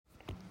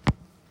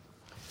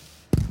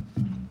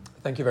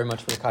Thank you very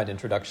much for the kind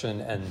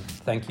introduction, and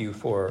thank you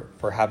for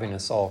having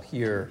us all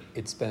here.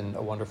 It's been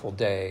a wonderful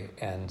day,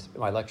 and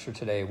my lecture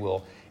today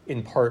will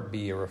in part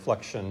be a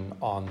reflection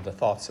on the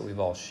thoughts that we've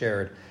all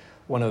shared.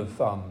 One of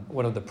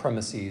the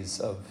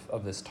premises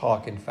of this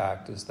talk, in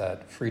fact, is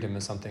that freedom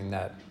is something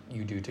that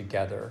you do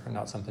together and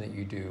not something that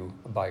you do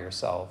by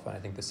yourself, and I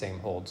think the same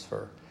holds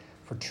for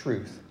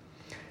truth.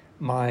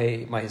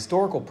 My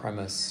historical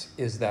premise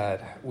is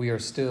that we are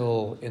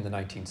still in the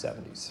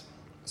 1970s.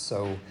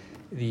 So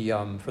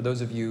for those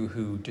of you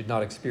who did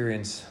not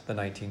experience the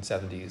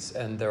 1970s,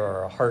 and there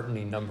are a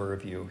heartening number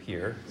of you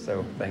here,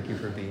 so thank you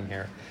for being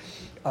here.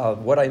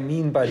 What I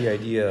mean by the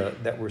idea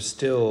that we're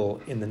still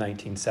in the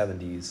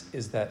 1970s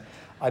is that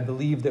I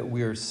believe that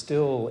we're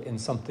still in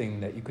something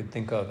that you could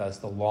think of as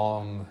the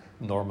long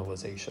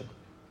normalization.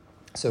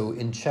 So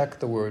in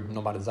Czech, the word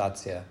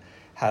normalizace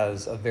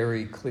has a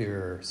very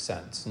clear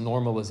sense.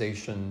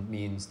 Normalization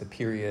means the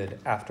period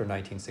after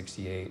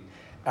 1968,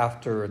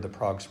 after the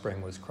Prague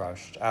Spring was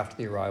crushed, after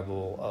the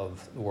arrival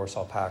of the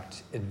Warsaw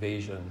Pact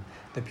invasion,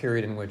 the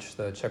period in which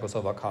the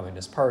Czechoslovak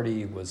Communist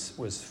Party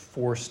was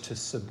forced to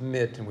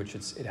submit, in which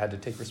it had to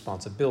take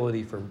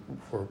responsibility for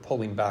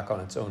pulling back on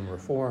its own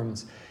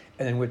reforms,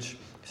 and in which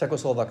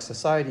Czechoslovak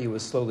society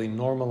was slowly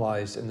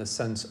normalized in the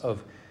sense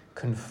of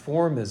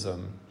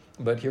conformism.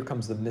 But here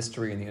comes the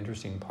mystery and the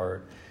interesting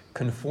part.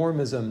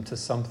 Conformism to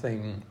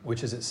something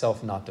which is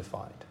itself not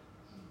defined.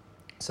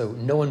 So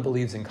no one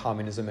believes in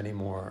communism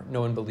anymore.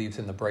 No one believes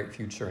in the bright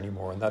future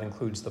anymore, and that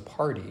includes the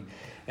party.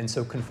 And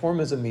so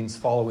conformism means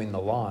following the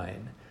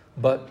line,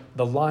 but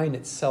the line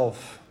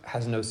itself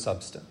has no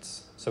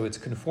substance. So it's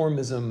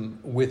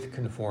conformism with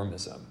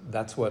conformism.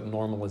 That's what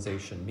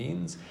normalization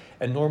means.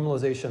 And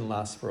normalization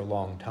lasts for a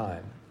long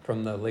time.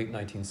 From the late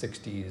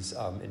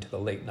 1960s into the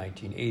late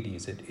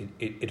 1980s,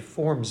 it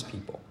forms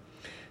people.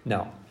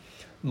 Now,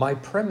 my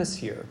premise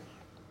here,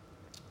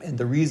 and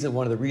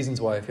one of the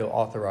reasons why I feel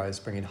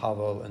authorized bringing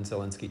Havel and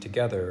Zelens'kyi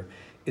together,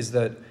 is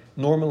that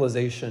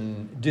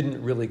normalization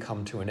didn't really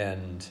come to an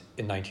end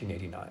in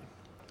 1989.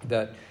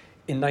 That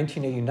in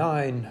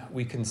 1989,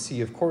 we can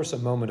see, of course, a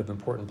moment of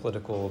important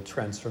political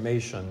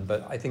transformation,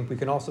 but I think we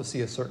can also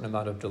see a certain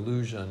amount of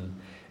delusion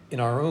in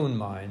our own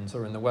minds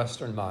or in the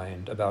Western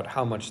mind about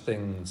how much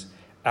things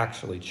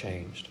actually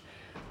changed.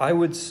 I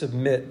would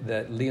submit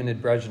that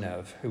Leonid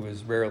Brezhnev, who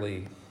is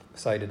rarely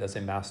cited as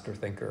a master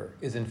thinker,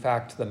 is in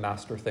fact the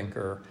master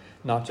thinker,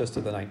 not just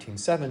of the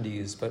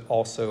 1970s, but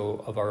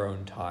also of our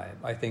own time.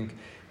 I think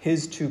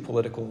his two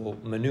political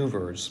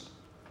maneuvers,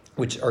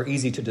 which are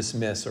easy to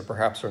dismiss or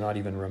perhaps are not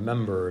even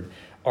remembered,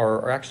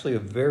 are actually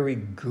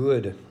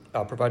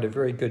provide a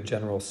very good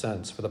general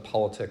sense for the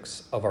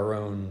politics of our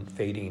own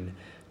fading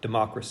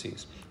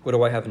democracies. What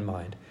do I have in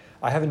mind?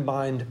 I have in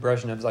mind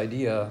Brezhnev's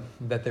idea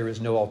that there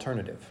is no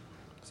alternative.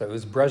 So it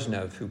was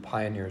Brezhnev who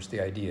pioneers the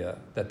idea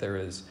that there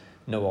is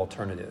no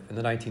alternative. In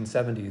the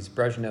 1970s,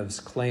 Brezhnev's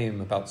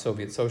claim about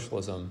Soviet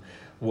socialism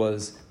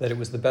was that it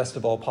was the best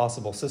of all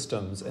possible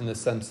systems in the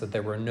sense that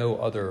there were no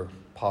other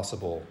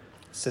possible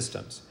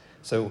systems.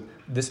 So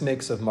this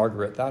makes of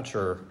Margaret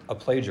Thatcher a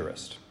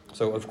plagiarist.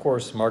 So of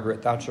course,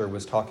 Margaret Thatcher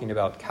was talking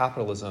about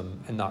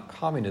capitalism and not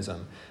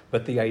communism,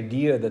 but the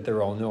idea that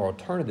there are no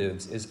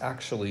alternatives is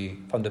actually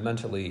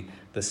fundamentally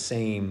the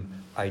same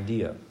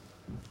idea.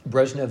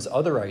 Brezhnev's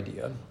other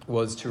idea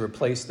was to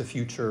replace the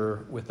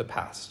future with the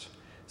past.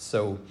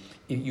 So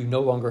you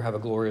no longer have a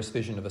glorious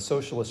vision of a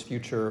socialist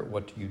future.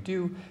 What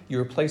do? You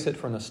replace it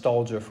for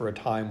nostalgia for a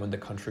time when the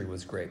country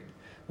was great,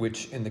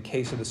 which in the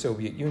case of the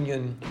Soviet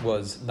Union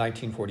was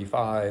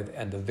 1945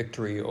 and the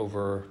victory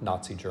over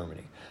Nazi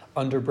Germany.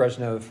 Under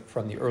Brezhnev,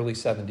 from the early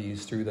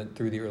 70s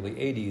through the early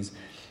 80s,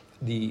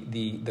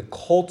 the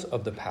cult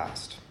of the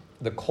past,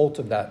 the cult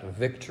of that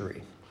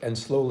victory, and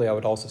slowly I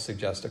would also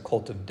suggest a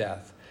cult of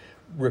death,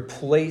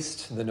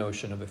 replaced the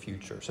notion of a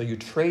future. So you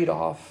trade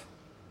off,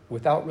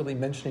 without really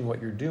mentioning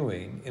what you're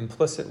doing,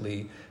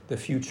 implicitly the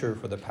future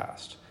for the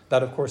past.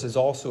 That, of course, is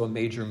also a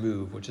major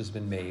move which has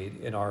been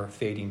made in our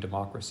fading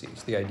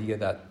democracies, the idea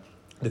that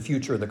the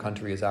future of the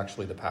country is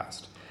actually the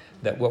past,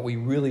 that what we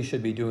really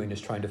should be doing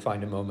is trying to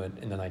find a moment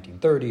in the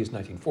 1930s,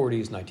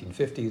 1940s,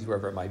 1950s,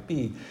 wherever it might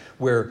be,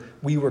 where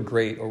we were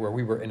great or where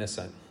we were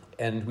innocent.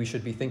 And we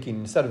should be thinking,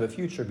 instead of a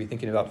future, be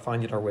thinking about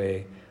finding our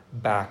way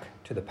back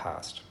to the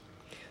past.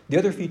 The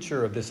other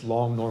feature of this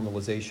long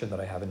normalization that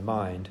I have in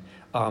mind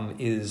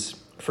is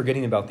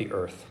forgetting about the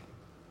earth.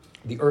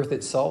 The earth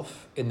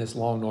itself in this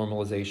long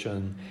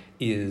normalization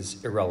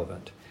is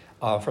irrelevant.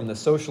 From the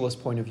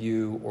socialist point of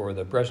view or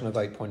the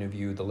Brezhnevite point of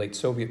view, the late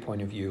Soviet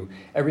point of view,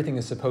 everything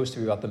is supposed to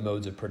be about the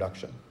modes of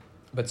production.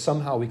 But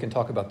somehow we can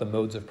talk about the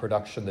modes of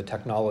production, the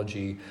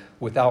technology,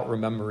 without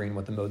remembering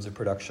what the modes of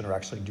production are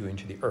actually doing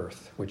to the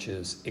earth, which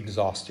is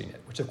exhausting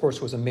it, which of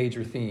course was a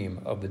major theme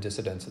of the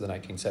dissidents of the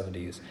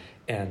 1970s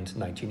and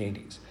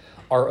 1980s.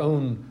 Our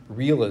own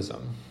realism,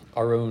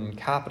 our own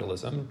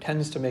capitalism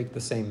tends to make the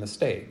same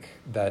mistake,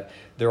 that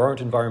there aren't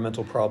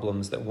environmental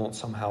problems that won't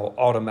somehow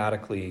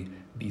automatically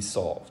be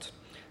solved.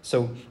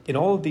 So in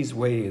all of these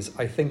ways,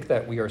 I think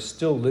that we are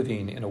still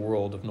living in a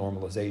world of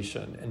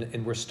normalization,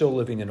 and we're still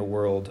living in a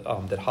world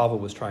that Havel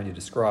was trying to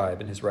describe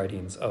in his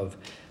writings of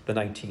the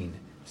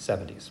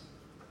 1970s.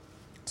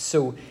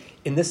 So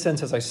in this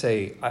sense, as I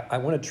say, I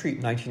want to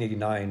treat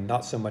 1989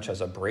 not so much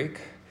as a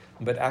break,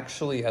 but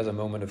actually as a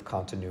moment of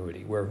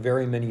continuity, where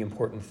very many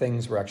important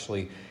things were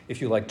actually, if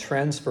you like,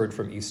 transferred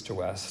from east to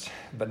west,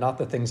 but not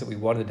the things that we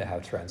wanted to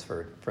have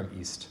transferred from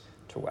east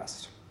to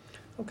west.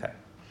 Okay,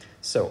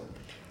 so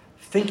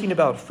thinking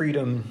about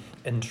freedom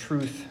and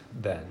truth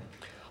then,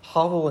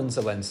 Havel and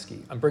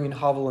Zelens'kyi. I'm bringing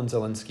Havel and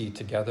Zelens'kyi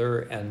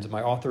together, and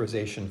my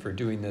authorization for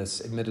doing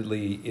this,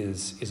 admittedly,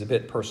 is a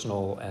bit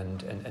personal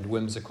and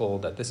whimsical,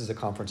 that this is a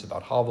conference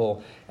about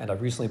Havel, and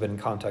I've recently been in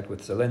contact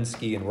with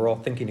Zelens'kyi, and we're all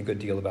thinking a good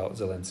deal about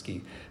Zelens'kyi.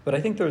 But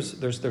I think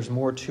there's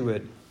more to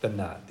it than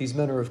that. These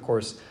men are, of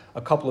course,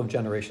 a couple of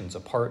generations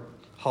apart.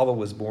 Havel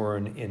was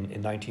born in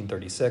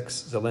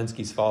 1936.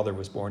 Zelens'kyi's father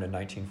was born in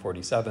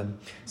 1947.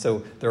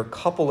 So they're a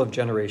couple of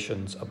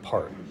generations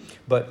apart.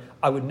 But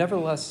I would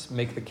nevertheless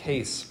make the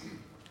case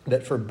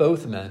that for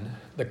both men,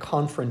 the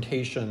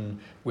confrontation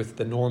with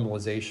the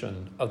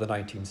normalization of the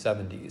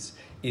 1970s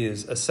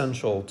is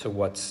essential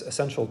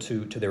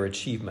to their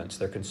achievements,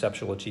 their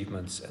conceptual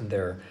achievements, and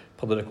their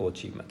political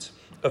achievements.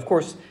 Of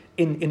course,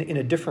 in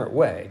a different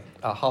way,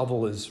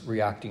 Havel is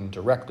reacting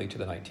directly to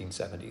the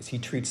 1970s. He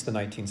treats the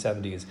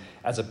 1970s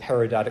as a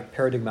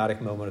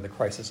paradigmatic moment of the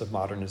crisis of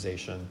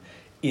modernization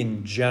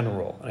in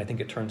general, and I think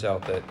it turns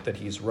out that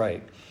he's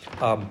right.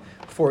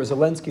 For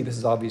Zelens'kyi, this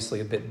is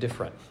obviously a bit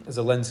different.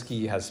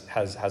 Zelens'kyi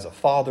has a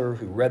father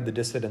who read the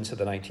dissidents of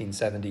the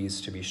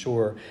 1970s, to be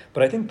sure,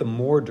 but I think the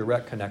more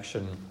direct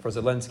connection for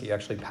Zelens'kyi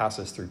actually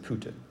passes through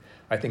Putin.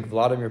 I think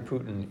Vladimir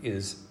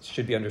Putin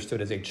should be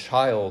understood as a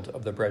child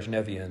of the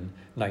Brezhnevian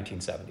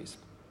 1970s.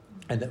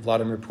 And that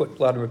Vladimir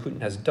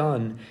Putin has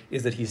done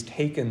is that he's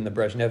taken the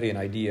Brezhnevian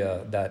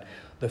idea that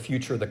the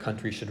future of the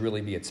country should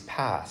really be its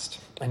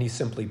past, and he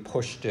simply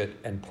pushed it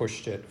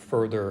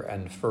further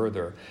and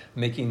further,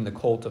 making the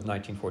cult of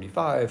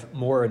 1945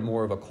 more and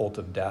more of a cult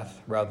of death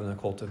rather than a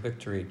cult of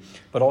victory,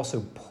 but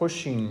also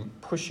pushing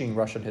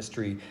Russian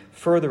history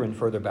further and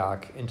further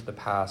back into the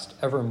past,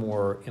 ever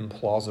more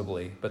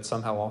implausibly, but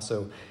somehow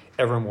also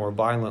ever more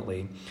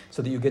violently,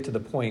 so that you get to the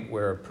point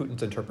where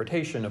Putin's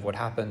interpretation of what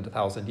happened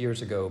 1,000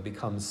 years ago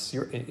becomes,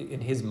 in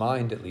his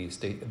mind at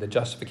least, the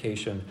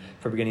justification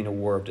for beginning a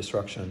war of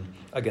destruction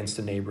against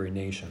a neighboring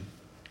nation.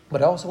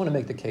 But I also want to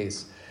make the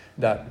case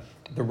that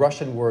the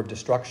Russian war of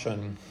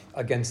destruction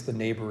against the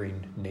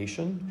neighboring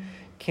nation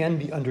can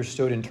be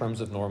understood in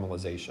terms of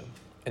normalization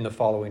in the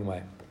following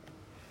way.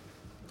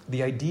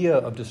 The idea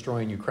of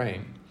destroying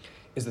Ukraine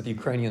is that the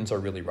Ukrainians are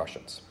really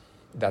Russians.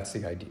 That's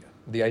the idea.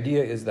 The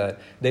idea is that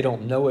they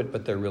don't know it,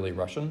 but they're really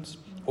Russians.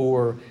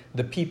 Or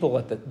the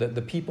people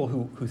the people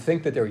who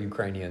think that they're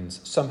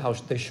Ukrainians, somehow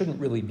they shouldn't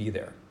really be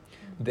there.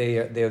 They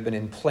have been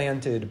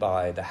implanted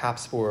by the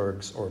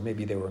Habsburgs, or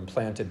maybe they were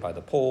implanted by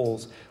the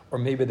Poles, or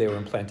maybe they were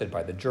implanted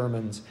by the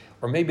Germans,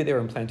 or maybe they were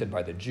implanted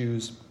by the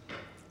Jews,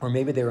 or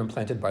maybe they were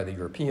implanted by the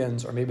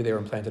Europeans, or maybe they were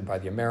implanted by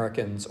the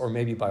Americans, or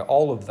maybe by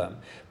all of them.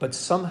 But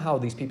somehow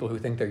these people who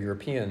think they're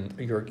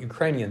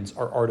Ukrainians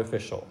are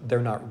artificial. They're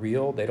not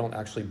real. They don't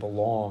actually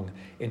belong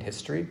in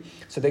history.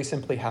 So they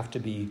simply have to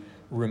be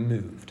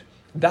removed.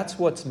 That's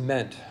what's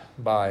meant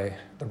by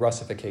the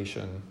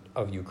Russification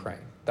of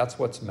Ukraine. That's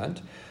what's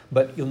meant.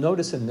 But you'll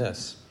notice in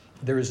this,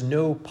 there is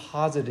no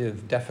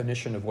positive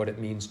definition of what it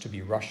means to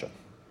be Russian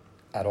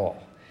at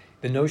all.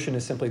 The notion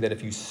is simply that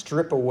if you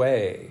strip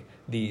away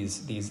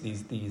these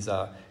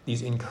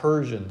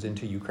incursions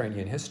into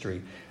Ukrainian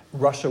history,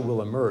 Russia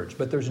will emerge.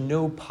 But there's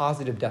no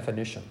positive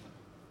definition.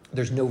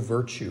 There's no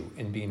virtue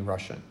in being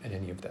Russian in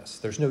any of this.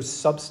 There's no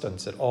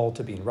substance at all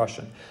to being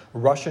Russian.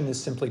 Russian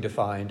is simply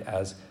defined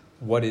as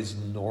what is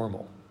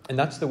normal. And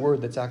that's the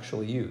word that's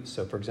actually used.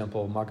 So, for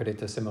example,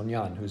 Margarita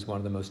Simonyan, who's one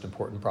of the most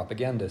important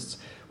propagandists,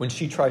 when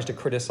she tries to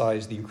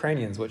criticize the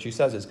Ukrainians, what she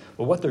says is,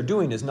 well, what they're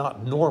doing is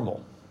not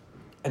normal.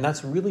 And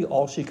that's really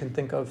all she can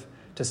think of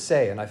to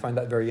say, and I find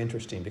that very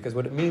interesting, because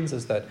what it means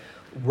is that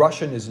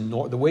Russian is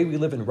the way we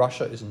live in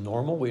Russia is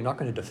normal. We're not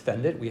going to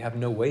defend it. We have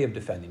no way of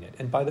defending it,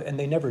 and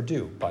they never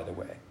do. By the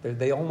way,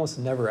 they almost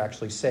never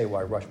actually say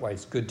why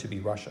it's good to be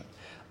Russian.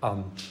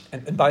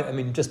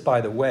 Just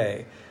by the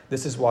way,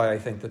 this is why I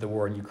think that the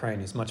war in Ukraine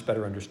is much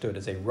better understood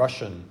as a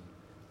Russian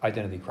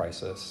identity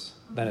crisis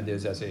than it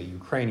is as a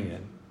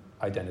Ukrainian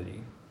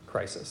identity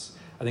crisis.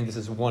 I think this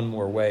is one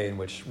more way in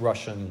which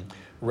Russian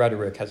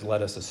rhetoric has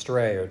led us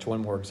astray, or it's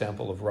one more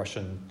example of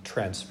Russian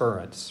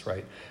transference,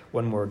 right?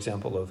 One more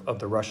example of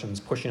the Russians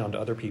pushing onto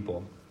other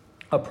people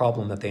a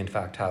problem that they in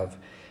fact have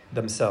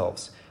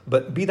themselves.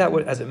 But be that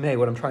as it may,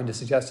 what I'm trying to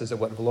suggest is that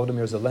what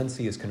Volodymyr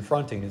Zelens'kyi is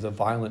confronting is a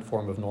violent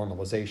form of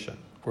normalization.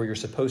 where you're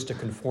supposed to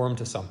conform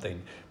to something,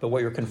 but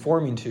what you're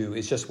conforming to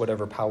is just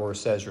whatever power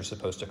says you're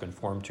supposed to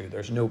conform to.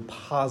 There's no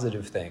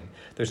positive thing.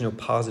 There's no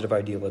positive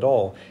ideal at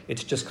all.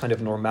 It's just kind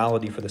of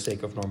normality for the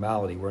sake of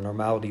normality, where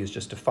normality is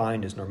just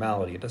defined as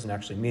normality. It doesn't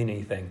actually mean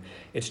anything.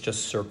 It's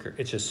just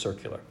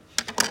circular.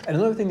 And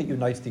another thing that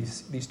unites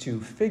these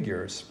two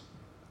figures,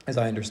 as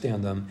I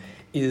understand them,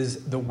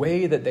 is the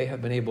way that they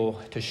have been able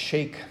to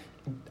shake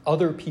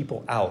other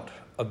people out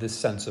of this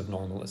sense of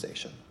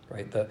normalization,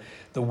 right?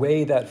 The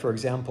way that, for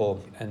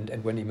example,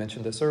 and Wendy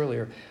mentioned this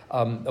earlier,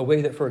 a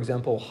way that, for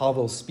example,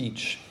 Havel's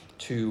speech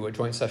to a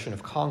joint session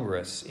of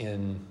Congress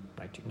in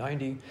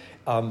 1990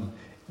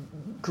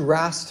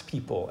 grasped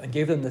people and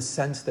gave them the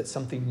sense that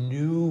something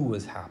new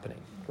was happening,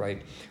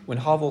 right? When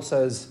Havel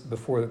says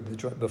before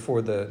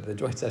the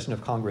joint session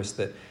of Congress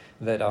that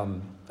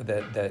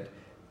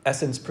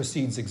essence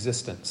precedes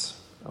existence.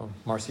 Oh,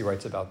 Marcy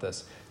writes about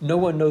this. No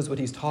one knows what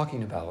he's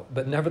talking about,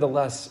 but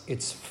nevertheless,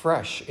 it's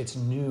fresh, it's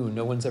new.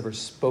 No one's ever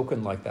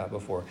spoken like that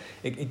before.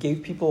 It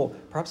gave people,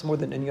 perhaps more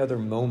than any other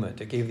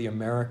moment, it gave the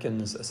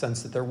Americans a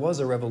sense that there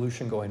was a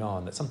revolution going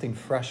on, that something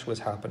fresh was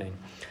happening.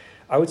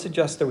 I would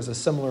suggest there was a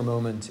similar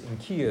moment in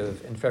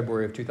Kiev in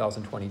February of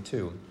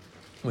 2022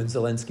 when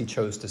Zelens'kyi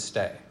chose to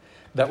stay.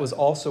 That was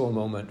also a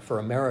moment for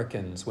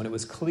Americans when it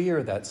was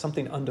clear that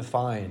something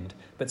undefined,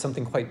 but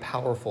something quite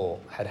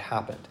powerful had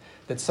happened.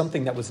 That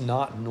something that was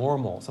not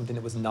normal, something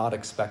that was not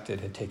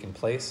expected had taken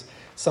place,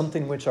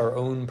 something which our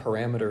own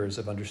parameters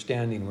of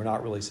understanding were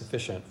not really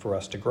sufficient for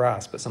us to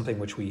grasp, but something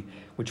which we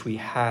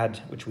had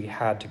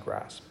to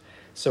grasp.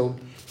 So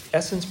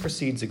essence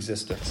precedes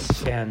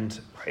existence, and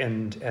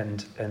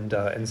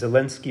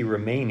Zelens'kyi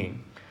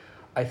remaining.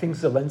 I think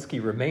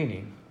Zelens'kyi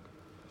remaining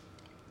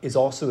is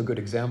also a good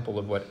example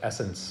of what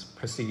essence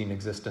preceding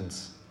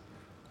existence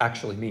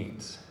actually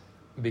means.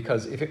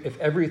 Because if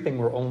everything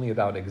were only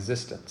about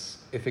existence,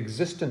 if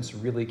existence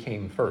really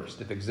came first,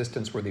 if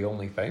existence were the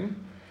only thing,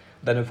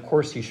 then of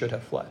course he should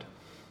have fled.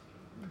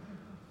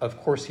 Of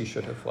course he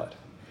should have fled.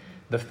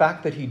 The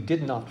fact that he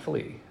did not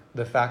flee,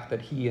 the fact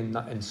that he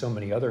and so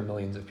many other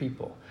millions of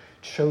people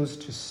chose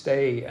to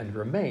stay and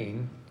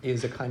remain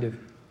is a kind of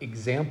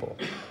example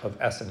of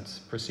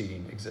essence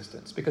preceding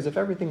existence. Because if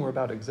everything were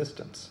about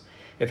existence,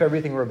 if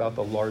everything were about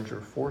the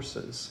larger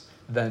forces,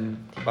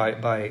 then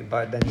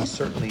then he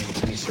certainly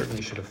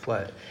should have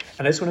fled.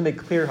 And I just want to make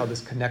clear how this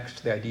connects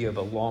to the idea of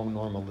a long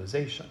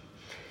normalization.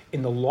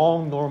 In the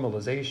long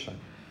normalization,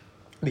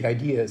 the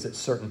idea is that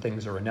certain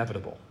things are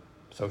inevitable.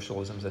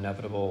 Socialism is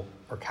inevitable,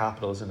 or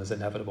capitalism is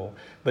inevitable,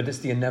 but it's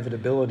the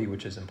inevitability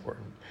which is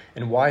important.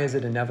 And why is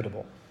it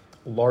inevitable?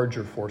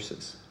 Larger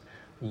forces.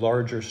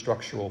 Larger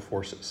structural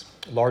forces.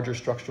 Larger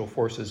structural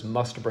forces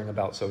must bring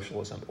about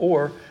socialism,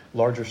 or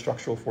larger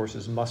structural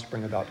forces must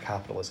bring about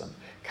capitalism.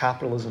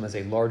 Capitalism as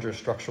a larger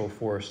structural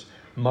force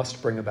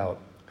must bring about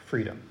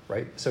freedom,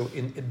 right? So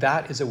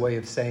that is a way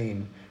of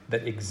saying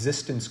that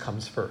existence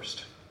comes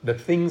first. The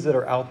things that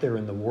are out there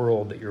in the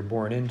world that you're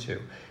born into,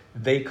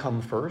 they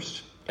come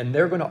first, and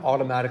they're going to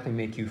automatically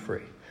make you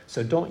free.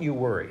 So don't you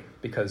worry,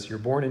 because you're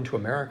born into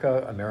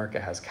America, America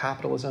has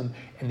capitalism,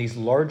 and these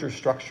larger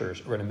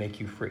structures are going to make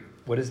you free.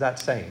 What is that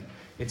saying?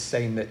 It's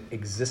saying that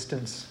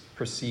existence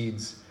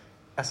precedes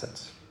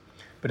essence.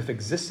 But if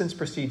existence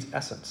precedes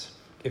essence,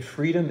 if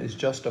freedom is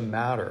just a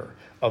matter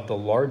of the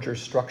larger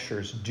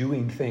structures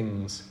doing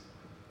things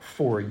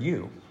for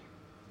you,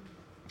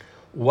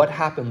 what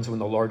happens when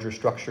the larger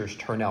structures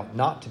turn out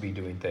not to be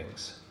doing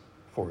things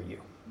for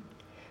you?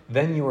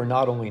 Then you are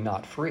not only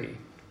not free,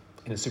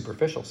 in a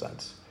superficial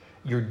sense,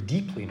 you're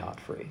deeply not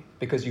free,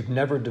 because you've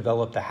never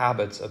developed the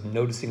habits of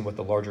noticing what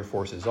the larger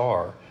forces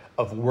are,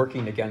 of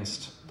working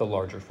against the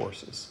larger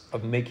forces,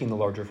 of making the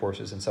larger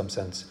forces, in some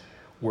sense,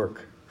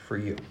 work for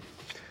you.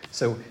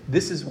 So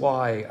this is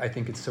why I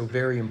think it's so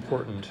very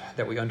important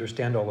that we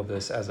understand all of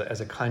this as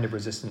a kind of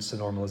resistance to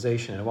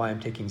normalization, and why I'm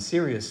taking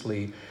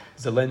seriously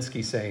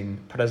Zelens'kyi saying,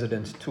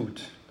 President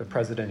tut, the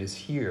president is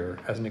here,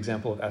 as an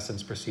example of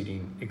essence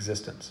preceding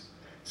existence.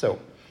 So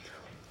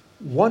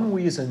one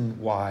reason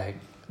why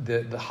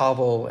the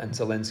Havel and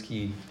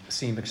Zelens'kyi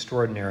seem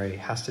extraordinary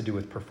has to do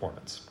with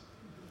performance.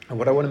 And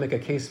what I want to make a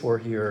case for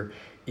here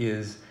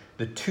is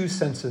the two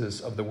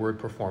senses of the word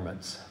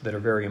performance that are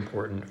very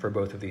important for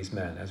both of these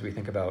men as we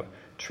think about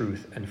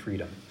truth and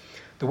freedom.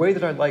 The way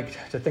that I'd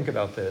like to think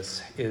about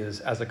this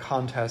is as a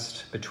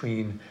contest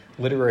between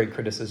literary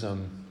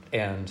criticism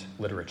and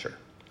literature.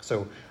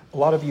 So a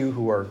lot of you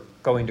who are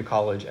going to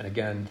college, and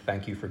again,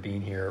 thank you for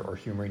being here or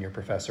humoring your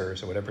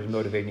professors or whatever's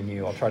motivating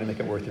you. I'll try to make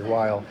it worth your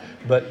while.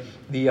 But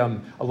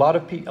a lot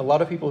of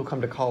people who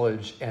come to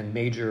college and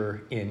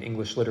major in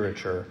English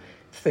literature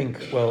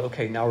think, well,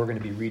 okay, now we're going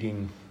to be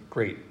reading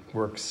great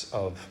works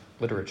of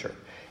literature,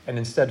 and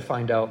instead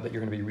find out that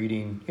you're going to be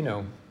reading,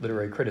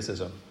 literary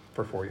criticism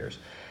for 4 years,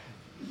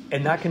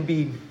 and that can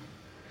be.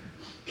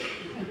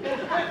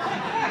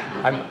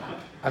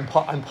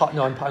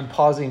 I'm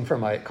pausing for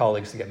my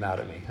colleagues to get mad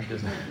at me.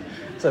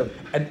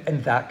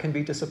 And that can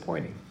be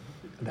disappointing.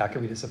 That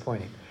can be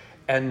disappointing.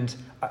 And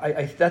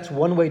I that's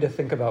one way to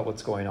think about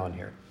what's going on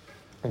here.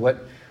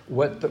 What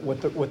what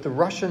the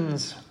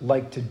Russians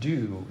like to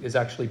do is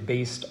actually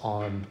based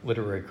on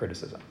literary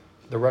criticism.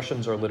 The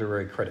Russians are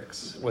literary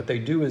critics. What they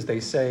do is they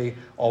say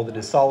all that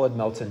is solid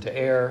melts into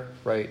air,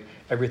 right?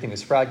 Everything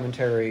is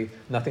fragmentary.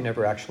 Nothing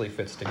ever actually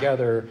fits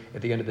together.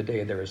 At the end of the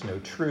day, there is no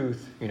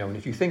truth. And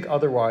if you think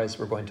otherwise,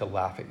 we're going to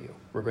laugh at you.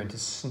 We're going to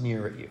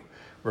sneer at you.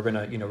 We're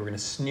going to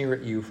sneer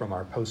at you from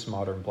our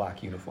postmodern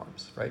black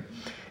uniforms, right?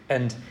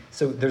 And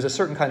so there's a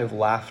certain kind of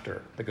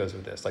laughter that goes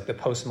with this, like the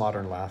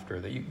postmodern laughter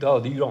that you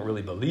don't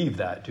really believe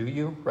that, do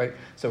you? Right?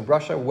 So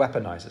Russia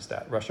weaponizes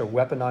that. Russia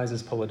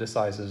weaponizes,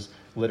 politicizes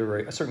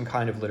a certain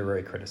kind of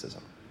literary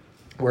criticism.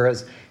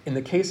 Whereas in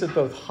the case of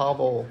both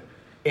Havel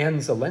and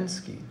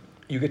Zelens'kyi,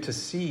 you get to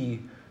see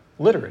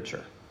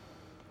literature.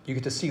 You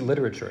get to see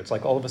literature. It's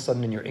like all of a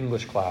sudden in your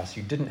English class,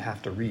 you didn't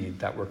have to read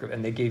that work,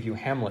 and they gave you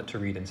Hamlet to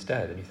read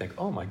instead. And you think,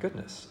 oh my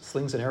goodness,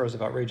 Slings and Arrows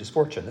of Outrageous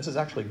Fortune. This is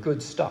actually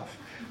good stuff,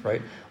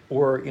 right?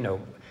 Or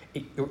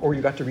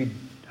you got to read,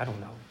 I don't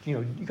know,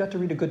 you got to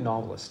read a good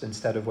novelist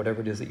instead of whatever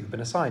it is that you've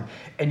been assigned.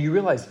 And you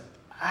realize,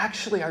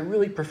 actually, I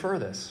really prefer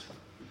this.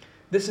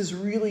 This is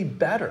really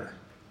better.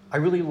 I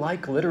really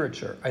like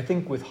literature. I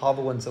think with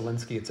Havel and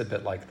Zelens'kyi, it's a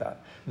bit like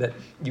that. That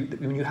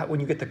when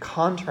you get the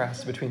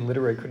contrast between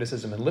literary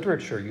criticism and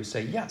literature, you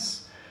say,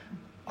 yes,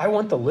 I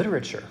want the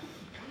literature.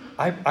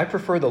 I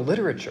prefer the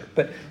literature.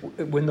 But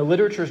when the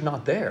literature is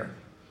not there,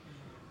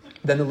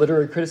 then the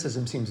literary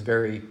criticism seems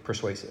very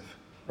persuasive,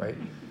 right?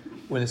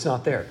 When it's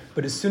not there.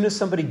 But as soon as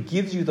somebody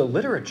gives you the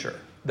literature,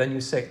 then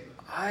you say,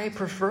 I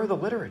prefer the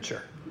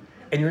literature.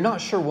 And you're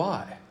not sure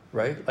why.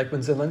 Right? Like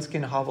when Zelens'kyi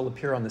and Havel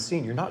appear on the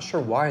scene, you're not sure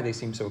why they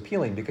seem so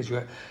appealing because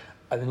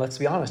let's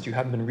be honest, you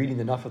haven't been reading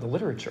enough of the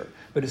literature.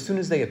 But as soon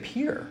as they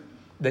appear,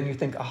 then you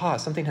think, aha,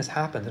 something has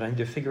happened and I need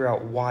to figure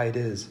out why it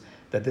is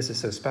that this is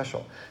so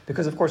special.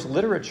 Because of course,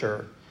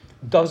 literature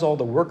does all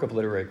the work of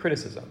literary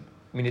criticism.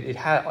 I mean,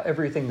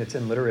 everything that's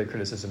in literary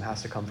criticism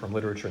has to come from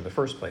literature in the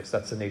first place.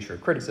 That's the nature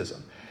of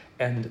criticism.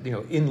 And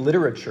in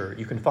literature,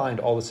 you can find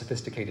all the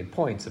sophisticated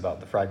points about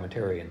the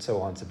fragmentary and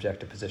so on,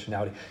 subjective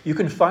positionality. You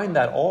can find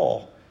that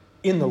all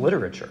in the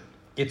literature.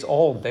 It's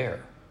all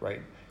there, right?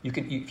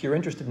 If you're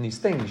interested in these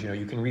things,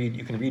 you can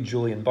read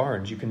Julian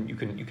Barnes. You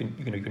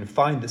can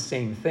find the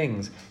same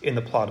things in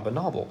the plot of a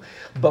novel,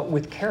 but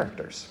with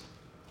characters,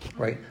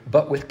 right?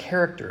 But with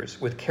characters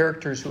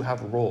who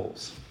have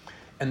roles,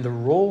 and the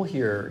role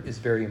here is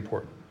very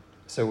important.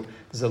 So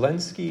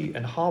Zelens'kyi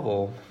and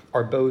Havel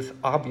are both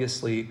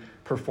obviously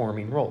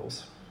performing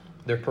roles.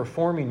 They're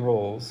performing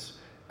roles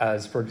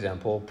as, for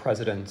example,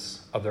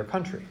 presidents of their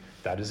country.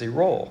 That is a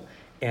role.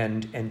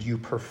 And you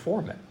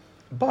perform it.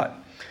 But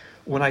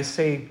when I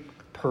say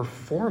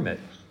perform it,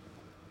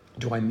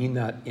 do I mean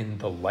that in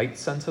the light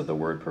sense of the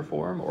word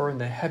perform or in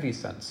the heavy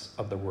sense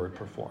of the word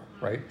perform,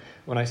 right?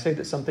 When I say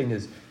that something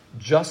is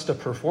just a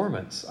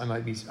performance, I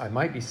might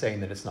be saying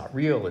that it's not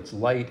real, it's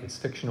light, it's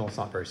fictional, it's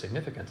not very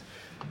significant.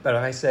 But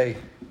if I say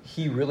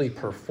he really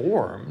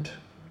performed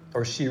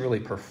or she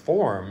really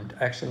performed,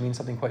 I actually mean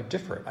something quite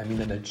different. I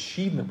mean an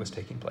achievement was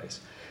taking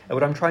place. And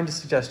what I'm trying to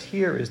suggest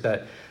here is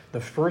that the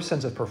first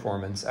sense of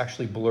performance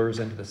actually blurs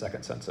into the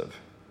second sense of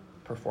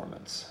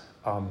performance.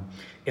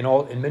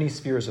 In many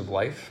spheres of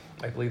life,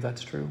 I believe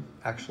that's true,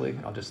 actually.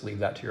 I'll just leave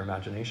that to your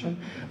imagination.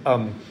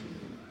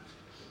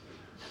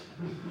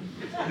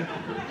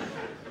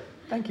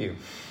 Thank you.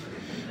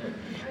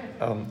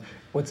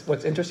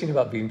 What's interesting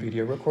about being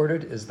video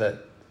recorded is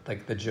that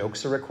like the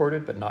jokes are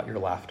recorded, but not your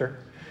laughter.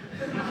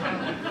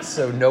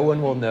 So no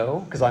one will know,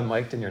 because I'm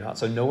mic'd and you're not,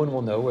 so no one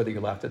will know whether you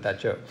laughed at that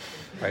joke,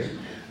 right?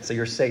 So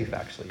you're safe,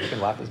 actually. You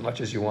can laugh as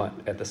much as you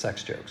want at the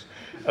sex jokes.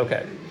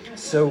 Okay,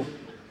 so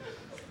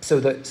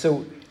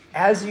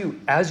as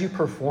you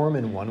perform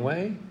in one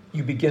way,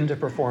 you begin to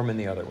perform in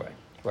the other way,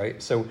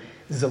 right? So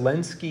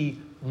Zelens'kyi,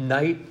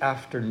 night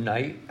after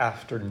night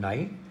after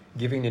night,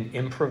 giving an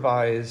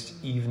improvised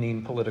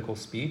evening political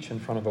speech in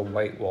front of a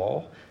white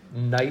wall,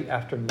 night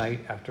after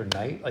night after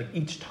night, like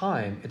each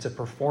time it's a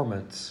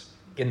performance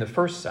in the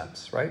first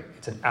sense, right?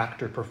 It's an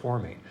actor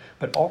performing.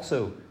 But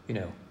also,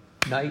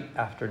 night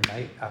after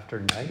night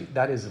after night,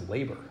 that is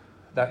labor.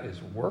 That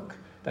is work.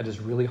 That is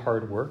really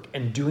hard work.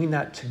 And doing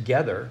that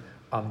together,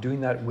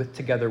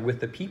 together with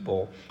the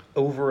people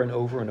over and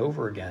over and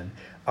over again,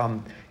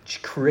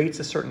 creates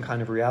a certain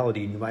kind of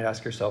reality. And you might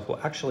ask yourself, well,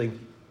 actually,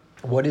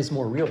 what is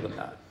more real than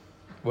that?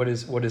 What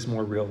is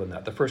more real than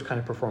that? The first kind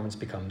of performance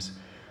becomes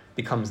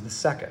the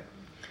second.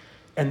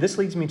 And this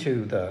leads me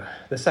to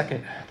the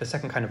second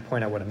kind of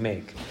point I want to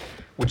make,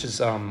 which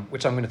I'm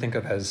going to think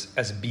of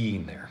as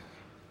being there.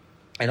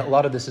 And a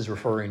lot of this is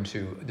referring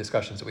to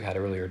discussions that we had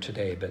earlier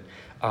today, but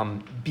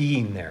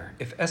being there.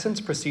 If essence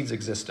precedes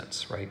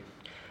existence, right?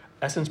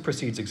 Essence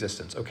precedes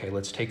existence. Okay,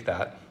 let's take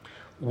that.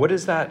 What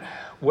does that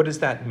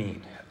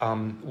mean?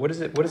 What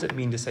does it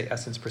mean to say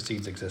essence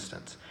precedes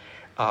existence?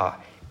 I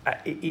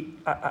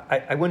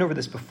went over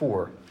this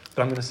before,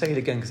 but I'm going to say it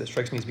again because it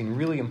strikes me as being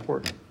really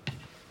important.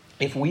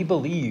 If we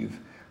believe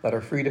that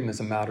our freedom is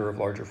a matter of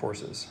larger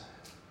forces,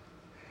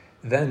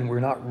 then we're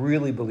not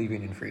really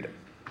believing in freedom,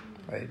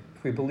 right?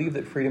 If we believe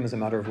that freedom is a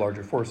matter of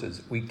larger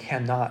forces, we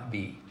cannot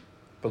be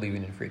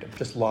believing in freedom,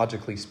 just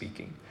logically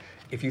speaking.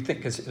 If you think,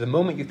 because the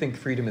moment you think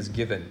freedom is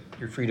given,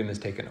 your freedom is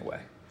taken away.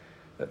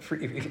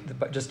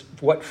 But just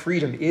what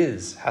freedom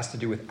is has to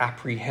do with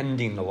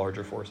apprehending the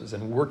larger forces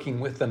and working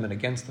with them and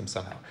against them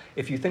somehow.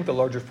 If you think the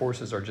larger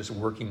forces are just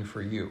working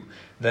for you,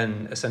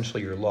 then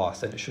essentially you're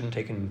lost, and it shouldn't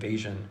take an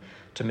invasion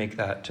to make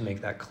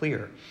that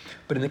clear.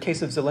 But in the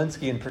case of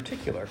Zelens'kyi in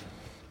particular,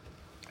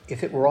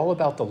 if it were all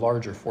about the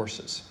larger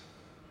forces,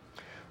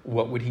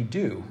 what would he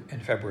do in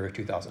February of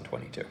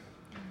 2022?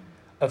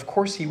 Of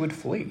course he would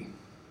flee,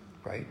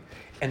 right?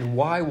 And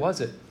why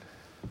was it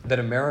that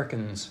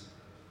Americans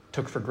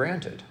took for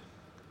granted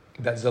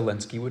that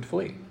Zelens'kyi would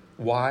flee?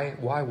 Why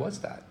was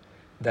that?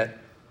 That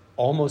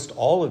almost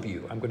all of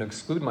you, I'm going to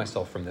exclude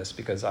myself from this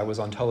because I was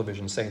on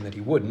television saying that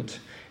he wouldn't,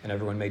 and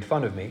everyone made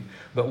fun of me.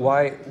 But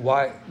why?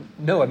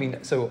 No, I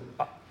mean, so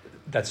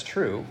that's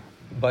true.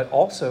 But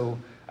also,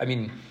 I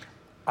mean,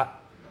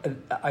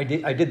 I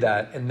did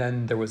that, and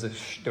then there was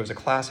a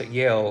class at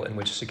Yale in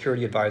which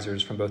security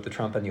advisors from both the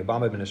Trump and the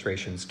Obama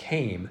administrations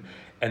came,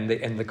 and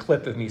the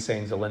clip of me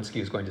saying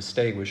Zelens'kyi is going to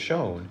stay was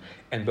shown,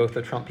 and both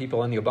the Trump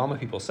people and the Obama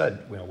people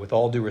said, with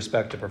all due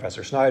respect to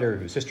Professor Snyder,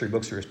 whose history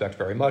books we respect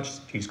very much,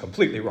 he's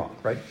completely wrong,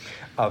 right?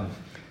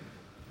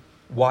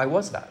 Why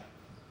was that?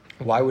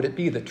 Why would it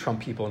be that Trump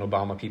people and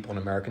Obama people and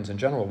Americans in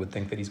general would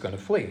think that he's going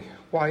to flee?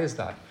 Why is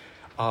that?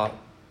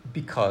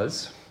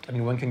 Because, I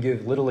mean, one can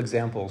give little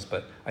examples,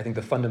 but I think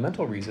the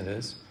fundamental reason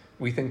is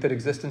we think that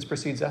existence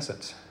precedes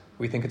essence.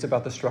 We think it's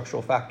about the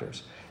structural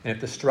factors. And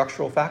if the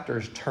structural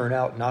factors turn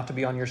out not to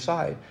be on your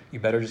side, you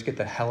better just get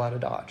the hell out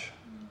of Dodge,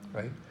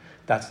 right?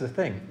 That's the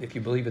thing. If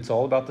you believe it's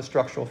all about the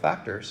structural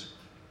factors,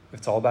 if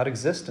it's all about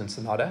existence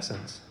and not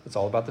essence, it's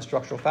all about the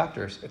structural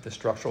factors. If the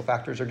structural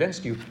factors are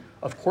against you,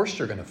 of course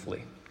you're going to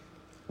flee.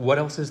 What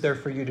else is there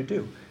for you to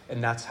do?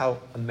 And that's how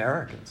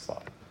Americans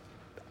thought.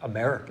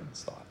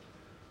 Americans thought.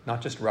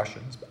 Not just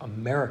Russians, but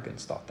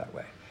Americans thought that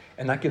way.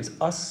 And that gives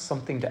us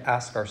something to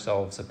ask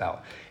ourselves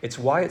about. It's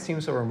why it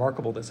seems so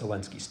remarkable that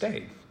Zelens'kyi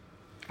stayed,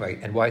 right?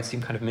 And why it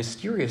seemed kind of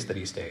mysterious that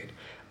he stayed.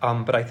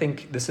 But I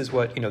think this is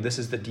this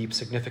is the deep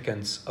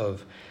significance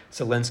of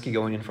Zelens'kyi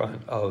going in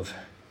front of,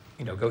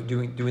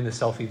 doing the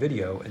selfie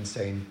video and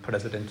saying,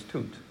 President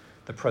tut,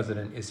 the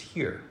president is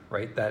here,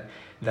 right?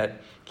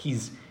 That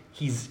he's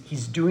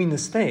doing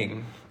this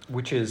thing,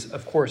 which is,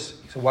 of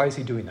course, so why is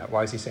he doing that?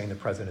 Why is he saying the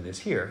president is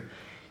here?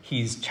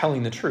 He's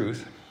telling the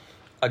truth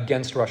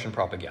against Russian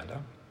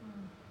propaganda.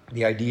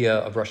 The idea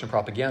of Russian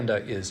propaganda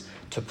is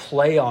to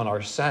play on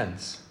our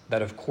sense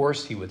that of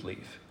course he would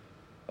leave.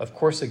 Of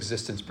course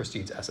existence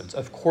precedes essence.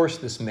 Of course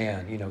this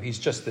man, he's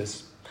just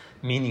this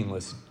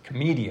meaningless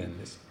comedian,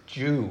 this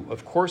Jew.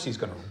 Of course he's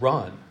going to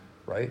run,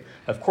 right?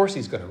 Of course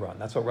he's going to run.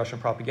 That's what Russian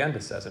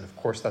propaganda says. And of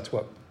course that's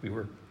what we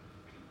were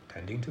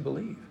tending to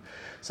believe.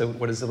 So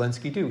what does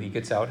Zelens'kyi do? He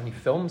gets out and he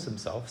films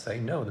himself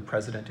saying, no, the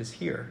president is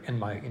here. And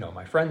my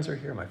friends are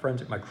here. My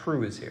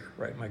crew is here,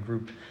 right? My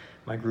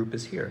group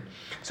is here.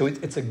 So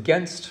it's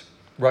against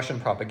Russian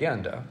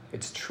propaganda.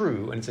 It's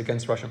true, and it's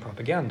against Russian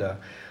propaganda.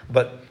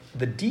 But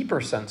the deeper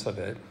sense of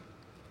it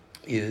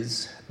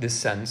is this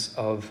sense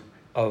of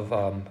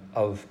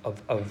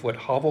what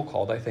Havel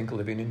called, I think,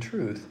 living in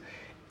truth.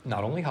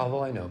 Not only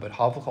Havel, I know, but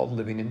Havel called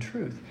living in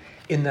truth.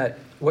 In that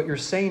what you're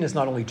saying is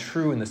not only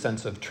true in the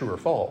sense of true or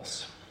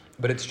false,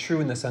 but it's true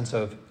in the sense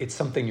of it's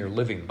something you're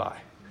living by,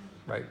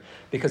 right?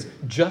 Because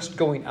just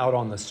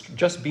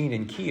being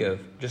in Kiev,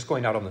 just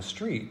going out on the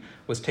street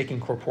was taking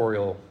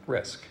corporeal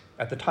risk.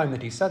 At the time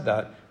that he said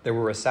that, there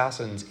were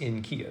assassins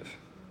in Kiev.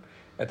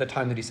 At the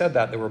time that he said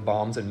that, there were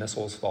bombs and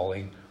missiles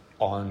falling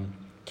on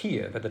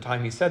Kiev. At the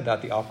time he said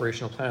that, the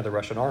operational plan of the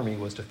Russian army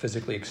was to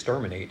physically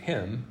exterminate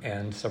him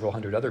and several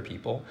hundred other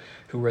people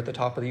who were at the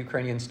top of the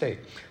Ukrainian state.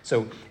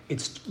 So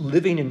it's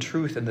living in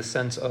truth in the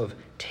sense of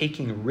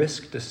taking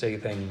risk to say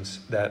things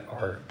that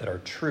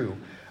are true.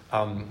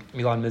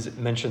 Milan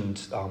mentioned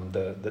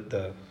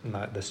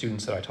the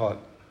students that I taught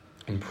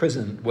in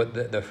prison.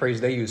 What the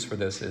phrase they use for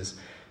this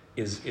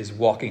is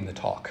walking the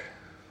talk,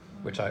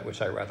 which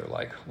I rather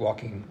like,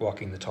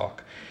 walking the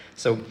talk.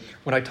 So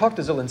when I talked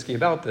to Zelens'kyi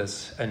about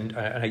this, and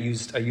I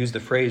used the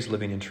phrase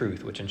 "living in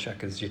truth," which in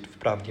Czech is "žít v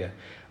pravdě,"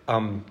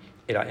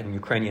 in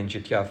Ukrainian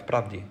 "žitya v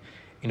pravdě,"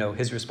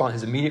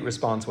 his immediate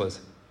response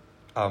was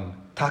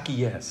 "taki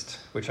jest,"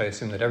 which I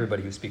assume that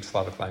everybody who speaks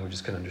Slavic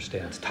languages can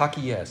understand.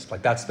 "Taki jest,"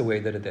 like that's the way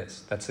that it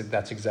is. That's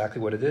exactly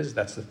what it is.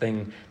 That's the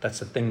thing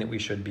that we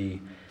should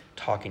be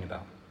talking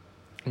about.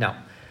 Now,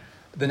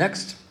 the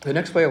next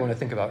way I want to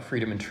think about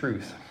freedom and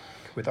truth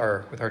with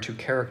our two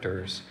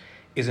characters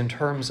is in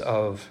terms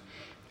of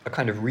a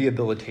kind of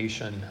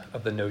rehabilitation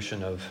of the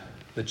notion of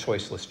the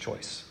choiceless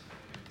choice.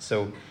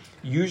 So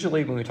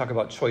usually when we talk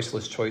about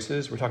choiceless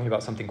choices, we're talking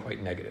about something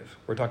quite negative.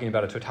 We're talking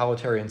about a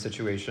totalitarian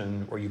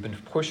situation where you've been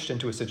pushed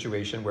into a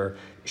situation where,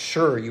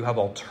 sure, you have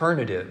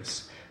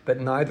alternatives, but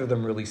neither of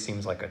them really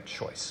seems like a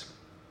choice.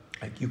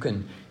 Like you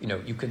can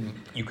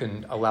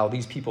allow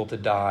these people to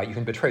die, you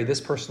can betray this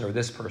person or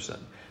this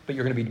person, but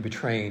you're going to be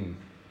betraying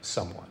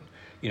someone.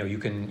 You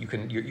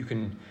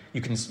can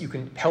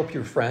help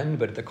your friend,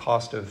 but at the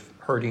cost of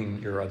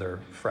hurting your other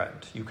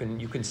friend. You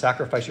can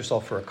sacrifice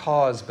yourself for a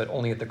cause, but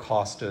only at the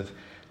cost of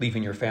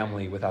leaving your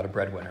family without a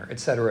breadwinner, et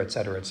cetera, et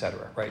cetera, et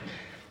cetera, right?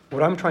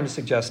 What I'm trying to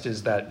suggest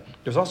is that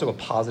there's also a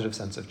positive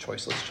sense of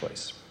choiceless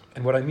choice.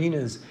 And what I mean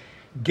is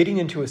getting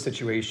into a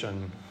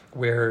situation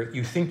where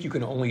you think you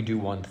can only do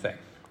one thing,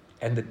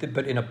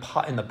 but in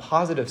the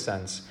positive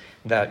sense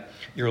that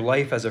your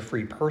life as a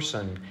free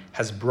person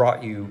has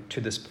brought you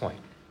to this point.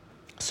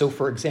 So,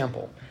 for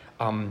example,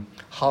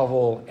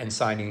 Havel and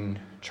signing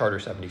Charter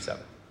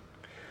 77,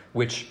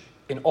 which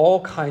in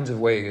all kinds of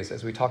ways,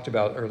 as we talked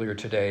about earlier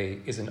today,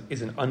 is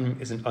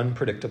an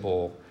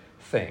unpredictable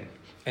thing.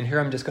 And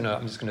here I'm just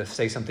gonna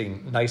say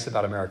something nice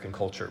about American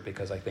culture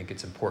because I think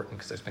it's important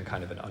because there's been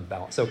kind of an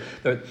unbalance. So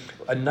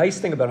a nice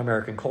thing about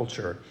American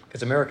culture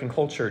is American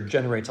culture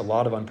generates a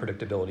lot of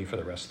unpredictability for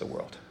the rest of the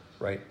world,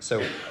 right?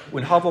 So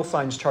when Havel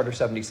signs Charter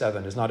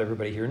 77, as not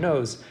everybody here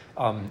knows,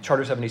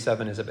 Charter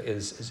 77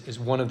 is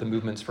one of the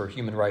movements for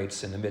human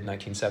rights in the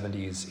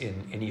mid-1970s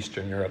in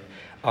Eastern Europe.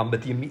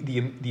 But the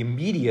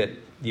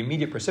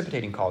immediate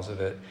precipitating cause of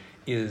it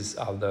is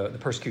the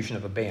persecution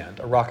of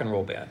a rock and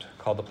roll band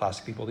called the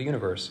Plastic People of the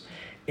Universe.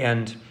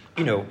 And,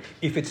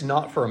 if it's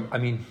not for,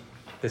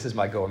 this is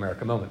my Go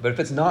America moment, but if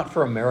it's not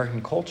for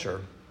American culture,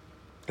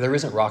 there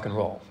isn't rock and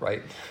roll,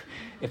 right?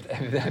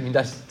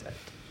 That's,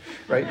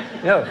 right?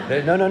 No,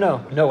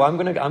 I'm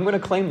gonna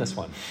claim this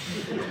one.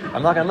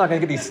 I'm not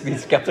gonna get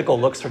these skeptical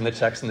looks from the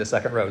Czechs in the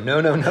second row.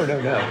 No. No.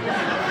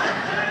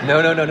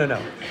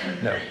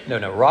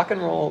 Rock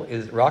and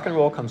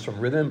roll comes from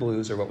rhythm and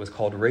blues, or what was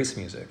called race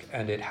music,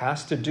 and it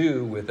has to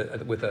do with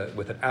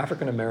an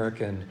African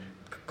American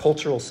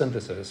cultural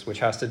synthesis, which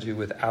has to do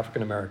with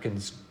African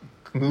Americans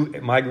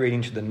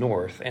migrating to the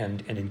north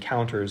and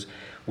encounters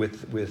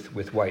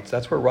with whites.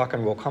 That's where rock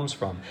and roll comes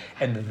from,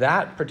 and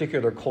that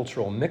particular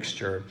cultural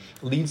mixture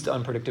leads to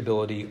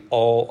unpredictability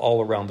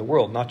all around the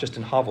world, not just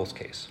in Havel's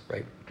case,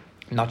 right?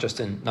 Not just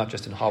in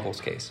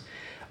Havel's case.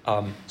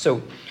 And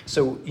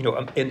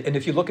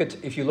if you look at,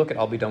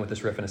 I'll be done with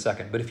this riff in a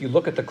second, but if you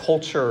look at the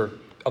culture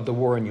of the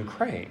war in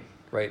Ukraine,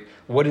 right,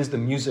 what is the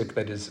music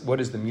that is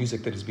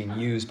being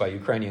used by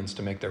Ukrainians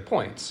to make their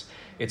points?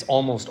 It's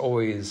almost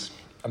always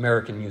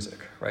American music,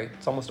 right?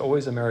 It's almost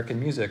always American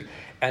music,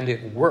 and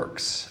it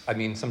works.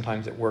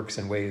 Sometimes it works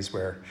in ways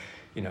where,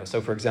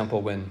 so for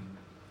example, when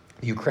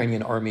the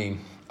Ukrainian army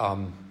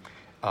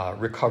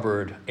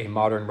recovered a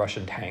modern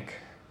Russian tank,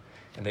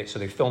 and they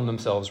filmed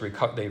themselves.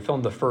 They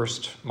filmed the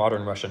first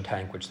modern Russian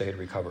tank, which they had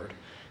recovered,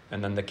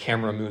 and then the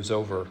camera moves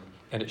over,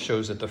 and it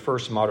shows that the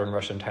first modern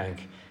Russian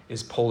tank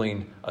is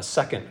pulling a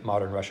second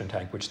modern Russian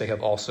tank, which they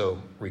have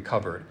also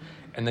recovered.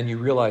 And then you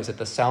realize that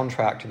the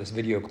soundtrack to this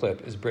video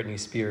clip is Britney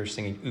Spears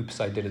singing "Oops,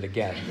 I Did It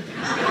Again,"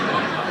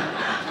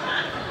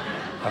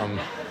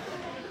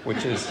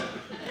 which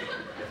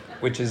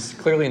is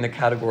clearly in the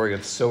category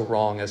of so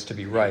wrong as to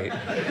be right.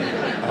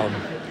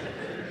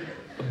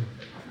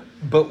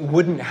 But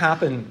wouldn't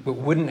happen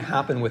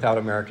without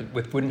American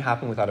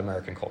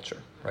culture,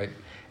 right?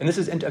 And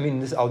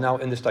I'll now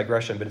end this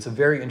digression, but it's a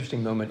very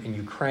interesting moment in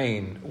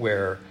Ukraine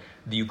where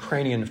the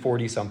Ukrainian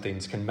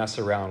 40-somethings can mess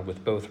around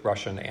with both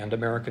Russian and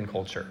American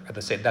culture at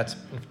the same. That's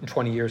in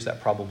 20 years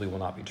that probably will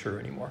not be true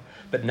anymore.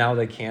 But now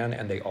they can,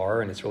 and they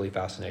are, and it's really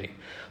fascinating.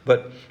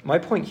 But my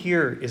point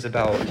here is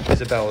about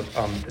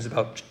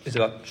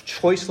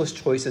choiceless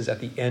choices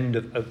at the end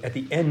of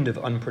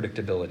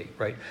unpredictability,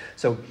 right?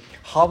 So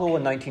Havel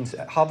in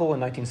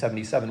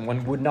 1977,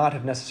 one would not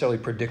have necessarily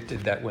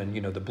predicted that when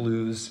the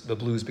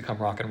blues become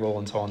rock and roll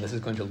and so on, this is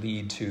going to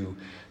lead to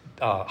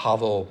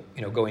Havel,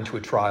 going to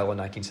a trial in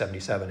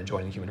 1977 and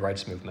joining the human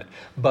rights movement.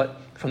 But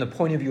from the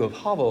point of view of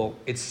Havel,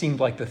 it seemed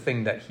like the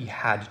thing that he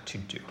had to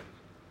do,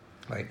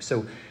 right?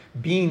 So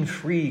being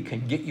free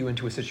can get you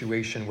into a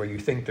situation where you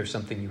think there's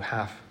something you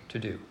have to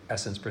do.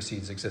 Essence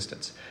precedes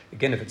existence.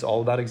 Again, if it's all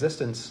about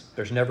existence,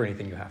 there's never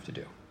anything you have to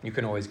do. You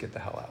can always get the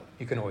hell out.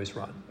 You can always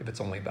run if it's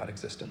only about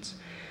existence.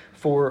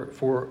 For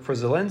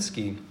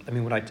Zelens'kyi,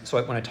 when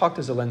I talked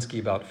to Zelens'kyi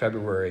about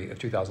February of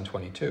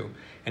 2022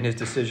 and his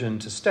decision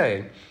to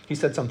stay, he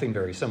said something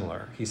very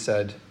similar. He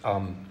said,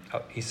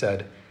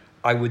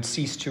 "I would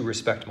cease to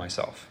respect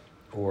myself,"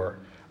 or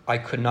 "I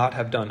could not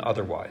have done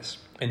otherwise,"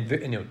 and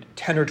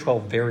 10 or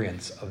 12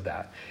 variants of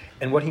that.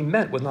 And what he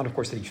meant was not, of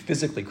course, that he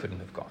physically couldn't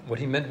have gone. What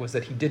he meant was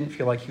that he didn't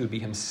feel like he would be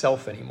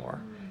himself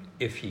anymore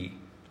if he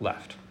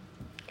left.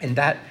 And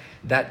that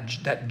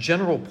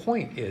general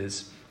point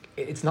is,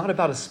 it's not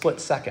about a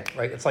split second,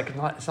 right? It's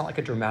not like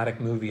a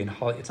dramatic movie, and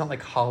it's not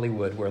like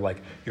Hollywood where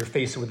like you're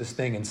faced with this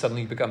thing and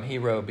suddenly you become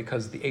hero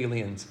because the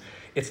aliens.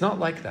 It's not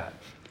like that.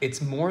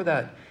 It's more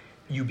that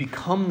you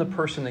become the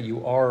person that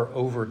you are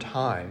over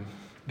time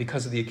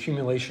because of the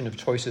accumulation of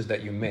choices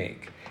that you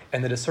make,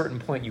 and at a certain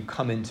point you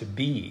come into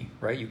be,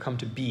 right? You come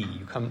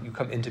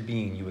into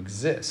being, you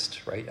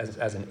exist, right?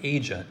 As an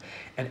agent,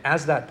 and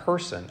as that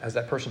person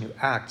who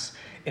acts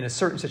in a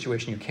certain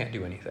situation, you can't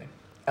do anything.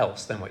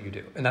 else than what you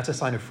do. And that's a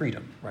sign of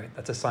freedom, right?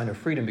 That's a sign of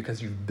freedom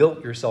because you've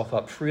built yourself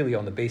up freely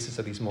on the basis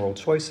of these moral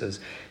choices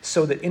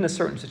so that in a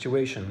certain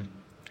situation,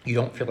 you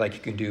don't feel like you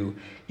can do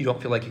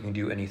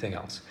anything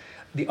else.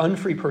 The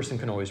unfree person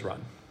can always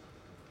run.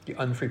 The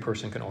unfree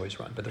person can always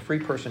run, but the free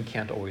person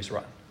can't always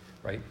run,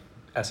 right?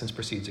 Essence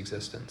precedes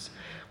existence.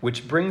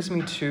 Which brings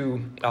me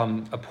to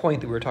a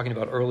point that we were talking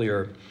about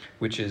earlier,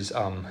 which is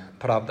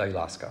pravda y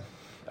laska,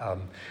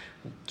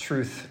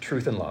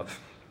 truth and love.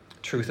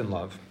 Truth and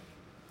love.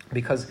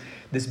 Because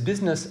this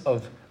business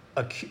of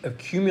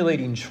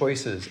accumulating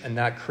choices and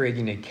that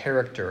creating a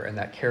character, and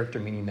that character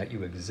meaning that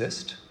you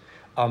exist.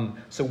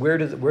 So where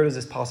does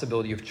this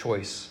possibility of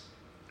choice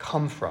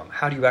come from?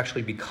 How do you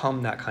actually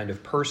become that kind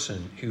of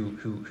person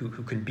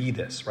who can be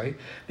this, right?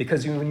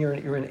 Because when you're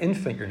an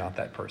infant, you're not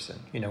that person.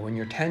 When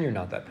you're 10, you're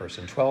not that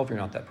person. 12, you're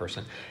not that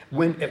person.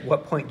 At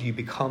what point do you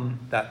become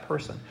that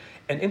person?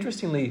 And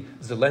interestingly,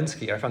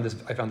 Zelens'kyi, I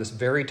found this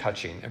very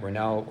touching, and we're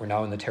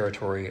now in the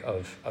territory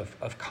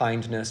of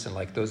kindness, and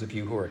like those of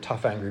you who are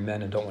tough, angry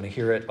men and don't want to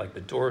hear it, like the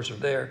doors are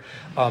there.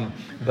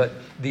 But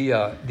the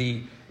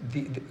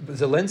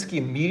Zelens'kyi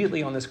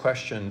immediately on this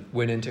question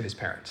went into his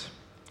parents.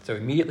 So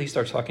immediately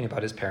starts talking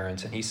about his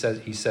parents, and he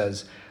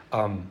says,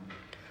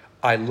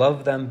 I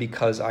love them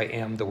because I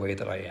am the way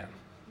that I am.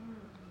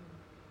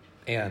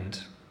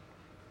 And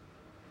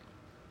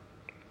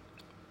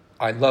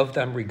I love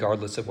them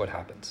regardless of what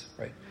happens,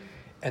 right?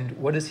 And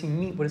what does he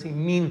mean? What does he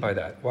mean by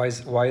that? Why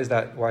is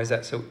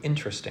that so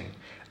interesting?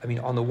 I mean,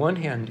 on the one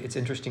hand, it's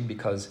interesting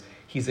because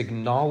he's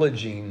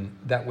acknowledging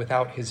that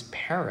without his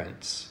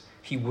parents,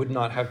 he would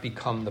not have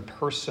become the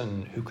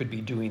person who could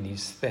be doing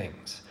these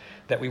things.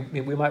 That we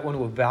might want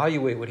to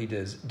evaluate what he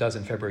does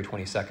in February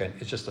 22nd.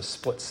 It's just a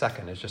split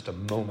second. It's just a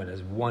moment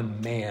as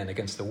one man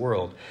against the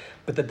world.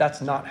 But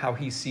that's not how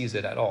he sees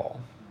it at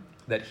all.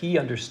 That he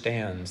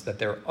understands that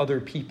there are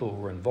other people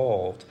who are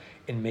involved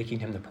in making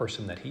him the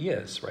person that he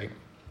is, right?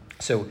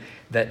 So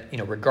that,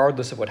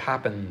 regardless of what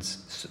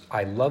happens,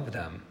 I love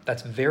them.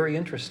 That's very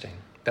interesting.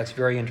 That's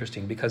very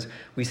interesting because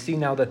we see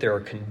now that there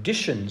are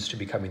conditions to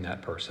becoming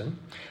that person.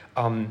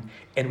 And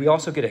we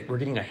also we're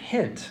getting a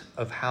hint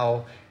of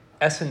how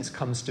essence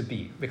comes to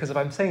be. Because if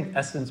I'm saying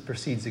essence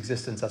precedes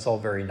existence, that's all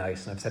very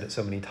nice, and I've said it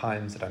so many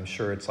times that I'm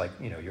sure it's like,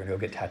 you're going to go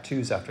get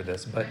tattoos after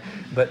this. But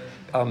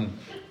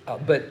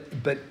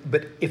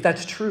if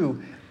that's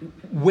true,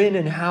 when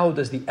and how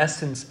does the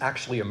essence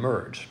actually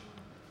emerge?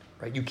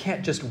 Right? You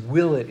can't just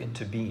will it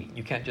into being.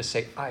 You can't just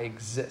say, I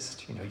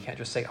exist. You can't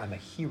just say, I'm a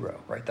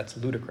hero, right? That's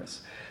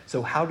ludicrous.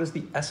 So how does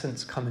the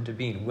essence come into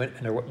being? When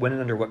and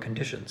under what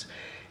conditions?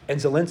 And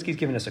Zelens'kyi's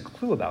giving us a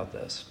clue about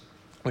this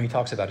when he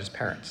talks about his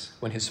parents.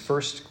 When his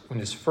first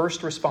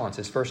response,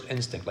 his first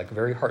instinct, like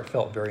very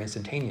heartfelt, very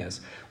instantaneous,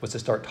 was to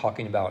start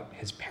talking about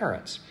his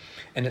parents.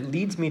 And it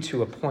leads me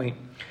to a point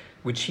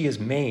which he has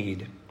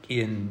made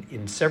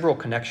in several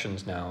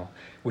connections now,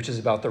 which is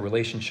about the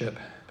relationship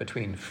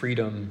between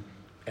freedom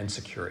and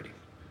security.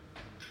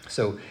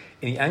 So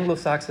in the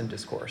Anglo-Saxon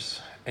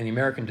discourse and the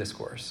American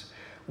discourse,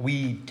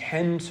 we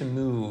tend to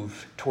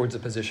move towards a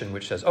position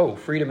which says,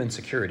 freedom and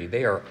security,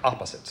 they are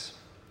opposites.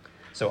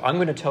 So I'm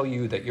going to tell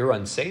you that you're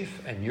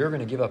unsafe and you're going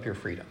to give up your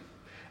freedom.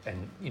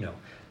 And,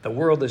 the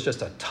world is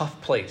just a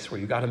tough place where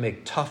you got to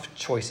make tough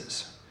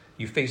choices.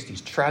 You face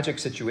these tragic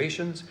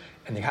situations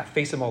and they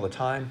face them all the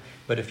time.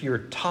 But if you're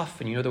tough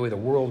and you know the way the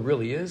world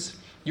really is,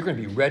 you're going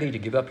to be ready to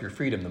give up your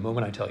freedom the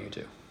moment I tell you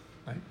to.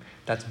 Right?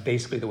 That's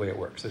basically the way it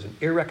works. There's an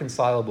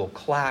irreconcilable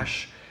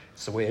clash.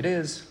 It's the way it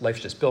is. Life's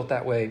just built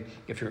that way.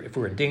 If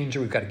we're in danger,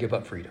 we've got to give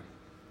up freedom.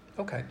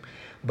 Okay.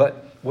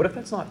 But what if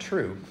that's not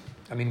true?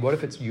 I mean, what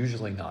if it's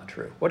usually not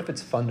true? What if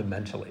it's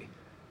fundamentally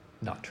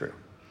not true?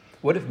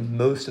 What if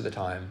most of the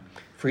time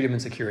freedom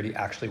and security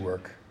actually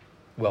work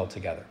well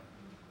together?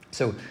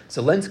 So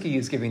Zelens'kyi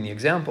is giving the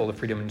example of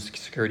freedom and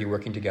security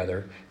working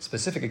together,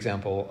 specific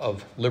example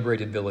of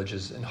liberated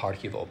villages in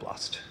Kharkiv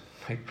Oblast.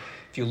 Right?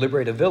 If you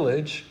liberate a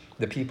village,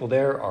 the people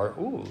there are,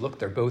 look,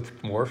 they're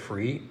both more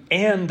free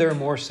and they're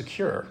more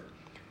secure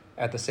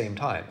at the same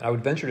time. And I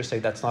would venture to say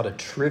that's not a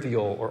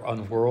trivial or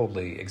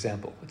unworldly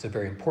example. It's a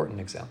very important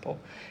example.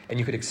 And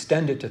you could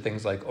extend it to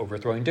things like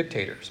overthrowing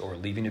dictators or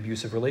leaving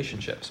abusive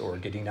relationships or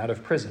getting out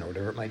of prison or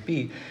whatever it might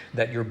be,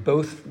 that you're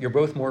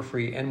both more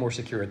free and more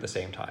secure at the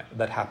same time.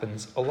 That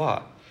happens a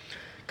lot.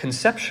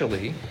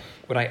 Conceptually,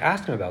 when I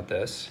asked him about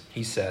this,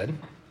 he said,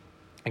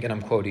 again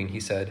I'm quoting,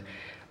 he said,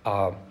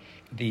 when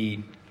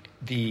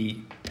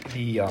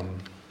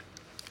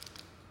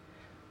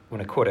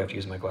I quote, I have to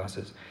use my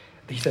glasses.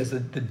 He says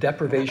that the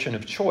deprivation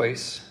of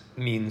choice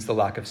means the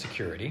lack of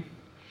security,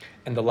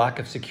 and the lack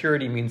of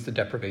security means the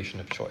deprivation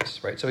of choice,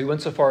 right? So he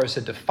went so far as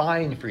to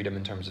define freedom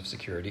in terms of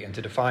security and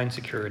to define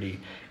security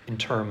in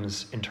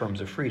terms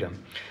of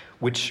freedom,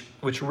 which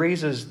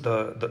raises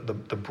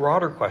the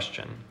broader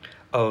question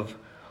of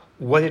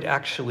what it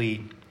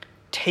actually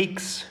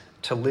takes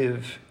to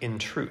live in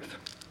truth.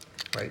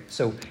 right?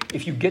 So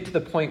if you get to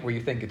the point where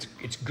you think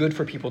it's good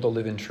for people to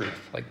live in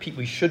truth, like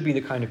we should be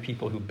the kind of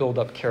people who build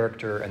up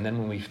character, and then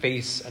when we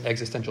face an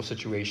existential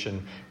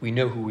situation, we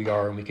know who we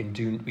are and we can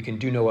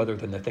do no other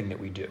than the thing that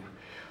we do.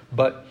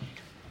 But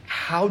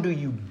how do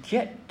you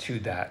get to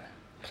that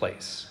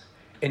place?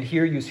 And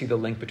here you see the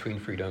link between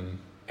freedom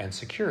and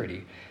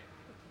security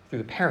through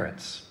the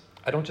parents.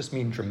 I don't just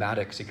mean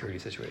dramatic security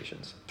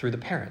situations, through the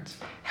parents.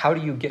 How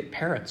do you get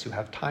parents who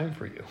have time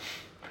for you?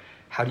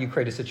 How do you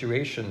create a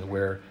situation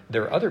where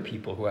there are other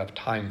people who have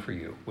time for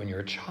you when you're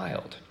a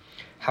child?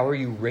 How are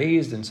you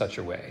raised in such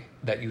a way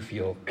that you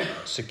feel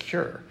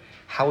secure?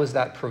 How is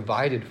that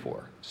provided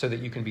for so that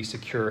you can be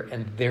secure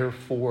and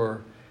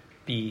therefore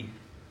be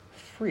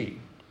free?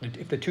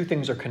 If the two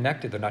things are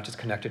connected, they're not just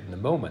connected in the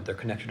moment, they're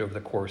connected over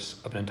the course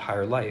of an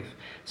entire life.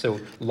 So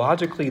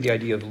logically, the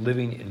idea of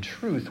living in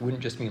truth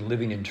wouldn't just mean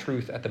living in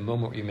truth at the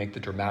moment where you make the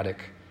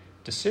dramatic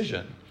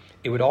decision.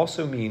 It would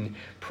also mean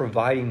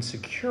providing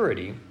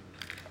security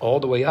all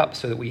the way up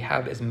so that we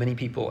have as many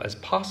people as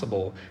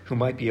possible who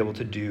might be able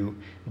to do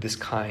this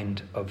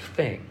kind of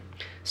thing.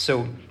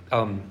 So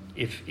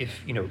if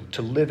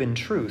to live in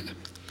truth,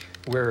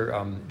 where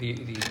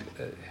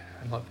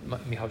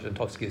Michał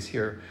Jantovsky is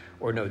here,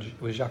 or no, it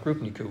was Jacques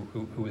Rupnik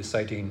who was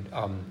citing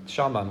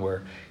Shaman,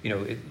 where,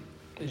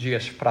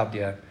 żyjesz w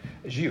prawdzie,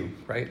 żyję,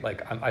 right?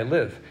 Like, I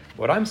live.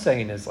 What I'm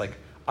saying is, like,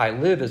 I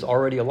live is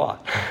already a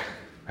lot,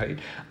 right?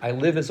 I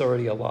live is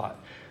already a lot.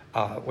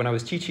 When I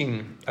was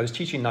teaching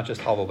not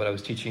just Havel, but I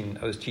was teaching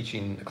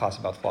a class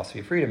about the philosophy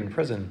of freedom in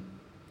prison,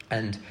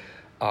 and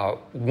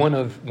one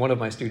of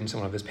my students in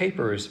one of his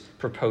papers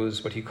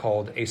proposed what he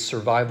called a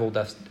survival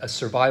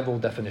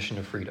definition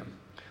of freedom,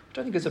 which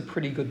I think is a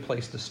pretty good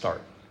place to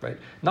start, right?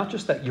 Not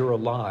just that you're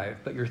alive,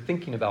 but you're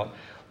thinking about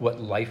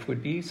what life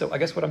would be. So I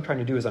guess what I'm trying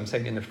to do is I'm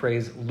saying in the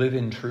phrase "live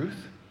in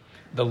truth,"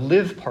 the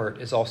live part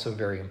is also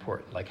very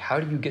important. Like, how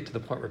do you get to the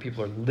point where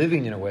people are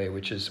living in a way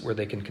which is where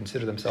they can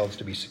consider themselves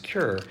to be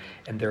secure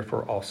and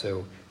therefore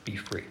also be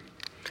free?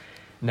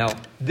 Now,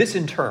 this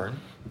in turn,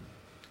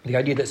 the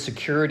idea that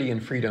security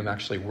and freedom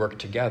actually work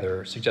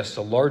together, suggests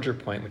a larger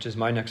point, which is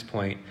my next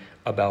point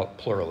about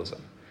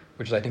pluralism,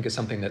 which I think is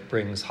something that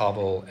brings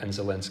Havel and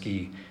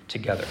Zelens'kyi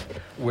together.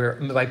 Where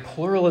by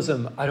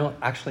pluralism, I don't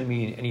actually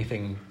mean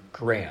anything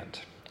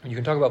grand. You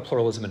can talk about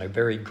pluralism in a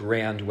very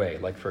grand way.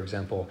 Like, for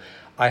example,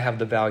 I have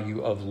the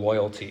value of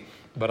loyalty,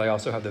 but I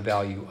also have the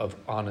value of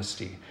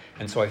honesty.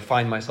 And so I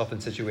find myself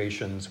in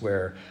situations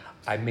where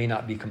I may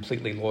not be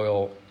completely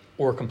loyal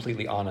or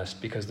completely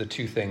honest because the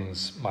two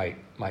things might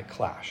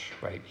clash,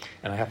 right?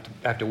 And I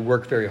have to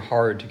work very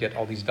hard to get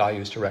all these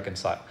values to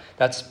reconcile.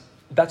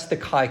 That's the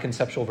Kai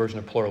conceptual version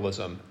of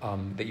pluralism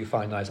that you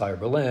find in Isaiah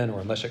Berlin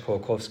or in Leszek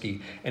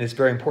Kolakowski, and it's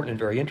very important and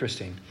very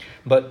interesting.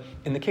 But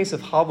in the case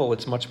of Havel,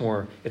 it's much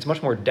more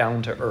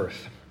down to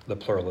earth, the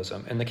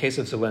pluralism. In the case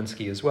of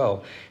Zelens'kyi as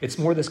well, it's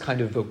more this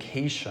kind of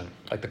vocation,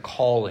 like the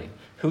calling,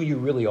 who you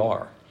really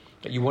are.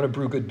 You want to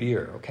brew good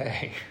beer,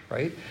 okay,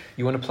 right?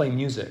 You want to play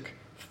music,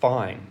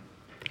 fine.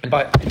 And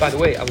by the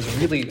way, I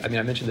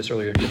mentioned this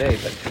earlier today,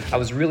 but I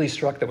was really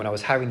struck that when I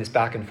was having this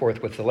back and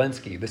forth with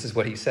Zelens'kyi, this is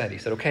what he said. He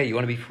said, okay, you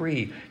want to be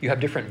free. You have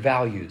different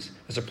values.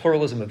 There's a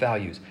pluralism of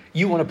values.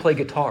 You want to play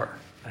guitar.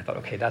 I thought,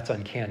 okay, that's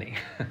uncanny.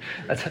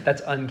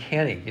 that's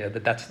uncanny.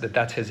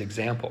 That's his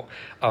example.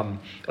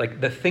 Like,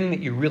 the thing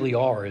that you really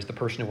are is the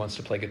person who wants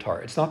to play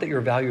guitar. It's not that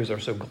your values are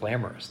so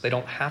glamorous. They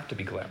don't have to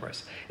be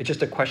glamorous. It's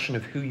just a question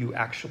of who you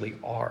actually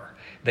are.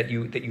 That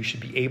you should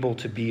be able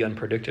to be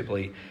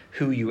unpredictably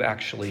who you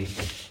actually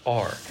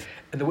are.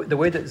 And the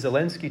way that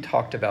Zelens'kyi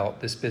talked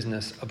about this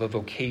business of a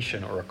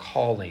vocation or a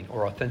calling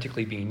or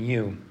authentically being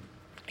you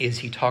is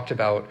he talked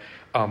about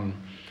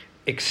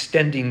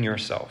extending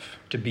yourself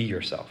to be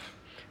yourself.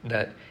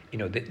 That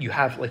you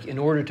have, like, in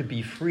order to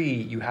be free,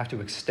 you have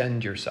to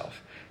extend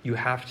yourself. You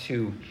have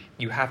to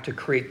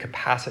create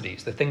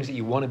capacities. The things that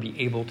you want to be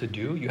able to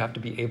do, you have to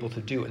be able to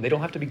do. And they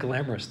don't have to be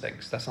glamorous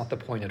things. That's not the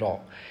point at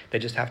all. They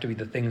just have to be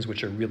the things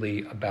which are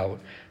really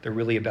about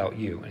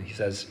you. And he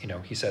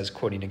says,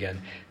 quoting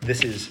again,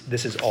 this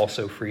is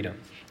also freedom.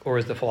 Or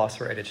as the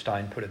philosopher Edith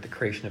Stein put it, the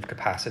creation of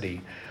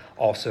capacity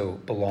also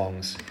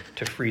belongs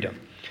to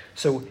freedom.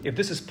 So if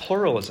this is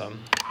pluralism,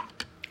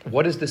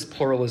 what is this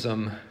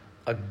pluralism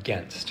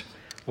against?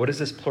 What is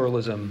this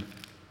pluralism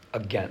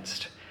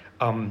against?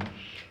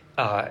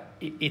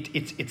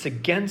 It's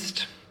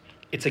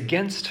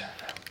against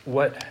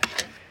what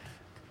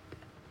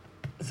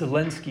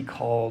Zelens'kyi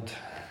called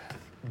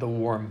the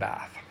warm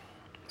bath.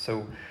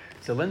 So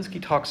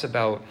Zelens'kyi talks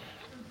about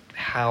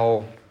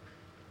how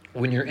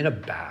when you're in a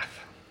bath,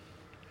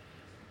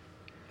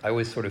 I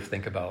always sort of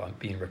think about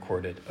being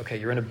recorded. Okay,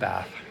 you're in a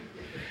bath,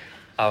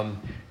 and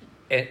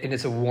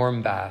it's a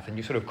warm bath, and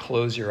you sort of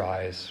close your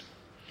eyes,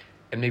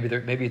 and maybe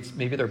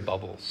they're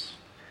bubbles.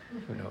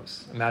 Who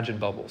knows? Imagine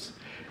bubbles.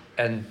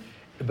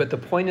 But the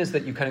point is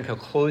that you kind of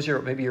close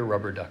maybe your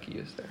rubber ducky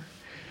is there.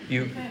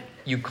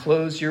 You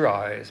close your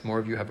eyes. More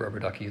of you have rubber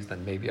duckies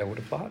than maybe I would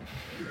have thought.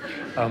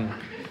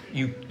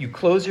 You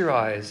close your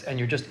eyes and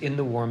you're just in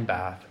the warm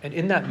bath. And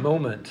in that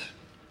moment,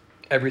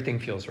 everything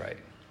feels right.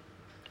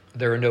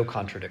 there are no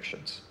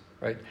contradictions,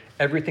 right?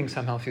 Everything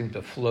somehow seems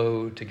to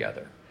flow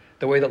together,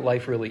 the way that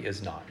life really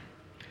is not.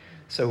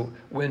 So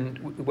when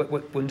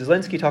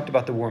Zelens'kyi talked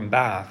about the warm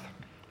bath,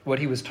 what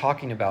he was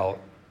talking about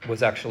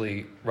was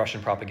actually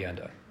Russian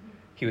propaganda.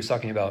 He was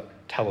talking about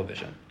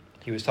television.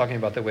 He was talking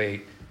about the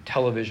way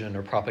television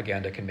or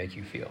propaganda can make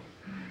you feel.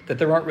 That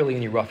there aren't really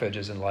any rough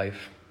edges in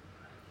life.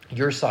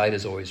 Your side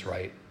is always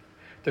right.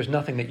 There's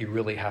nothing that you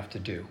really have to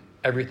do.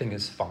 Everything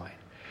is fine.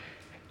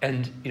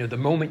 And the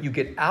moment you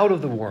get out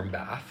of the warm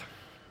bath,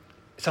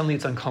 suddenly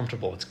it's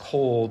uncomfortable. It's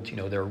cold.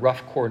 There are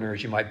rough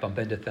corners. You might bump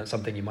into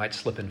something. You might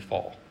slip and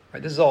fall.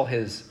 Right? This is all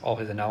his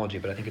analogy,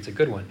 but I think it's a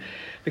good one,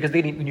 because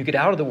when you get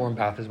out of the warm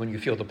bath is when you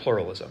feel the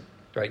pluralism.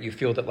 Right? You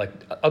feel that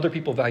other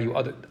people value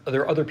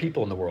there are other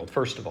people in the world.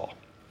 First of all.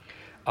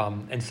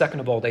 And second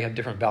of all, they have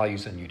different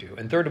values than you do.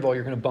 And third of all,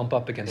 you're going to bump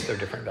up against their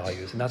different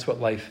values. And that's what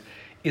life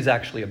is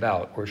actually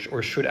about,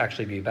 or should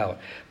actually be about.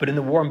 But in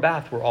the warm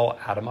bath, we're all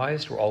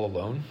atomized. We're all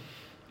alone,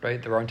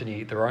 right? There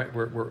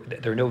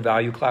are no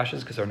value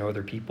clashes because there are no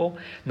other people.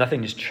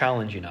 Nothing is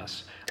challenging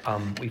us.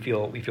 We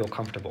feel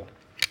comfortable.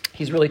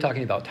 He's really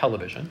talking about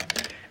television.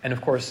 And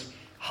of course,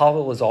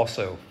 Havel is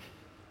also,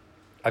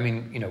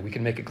 we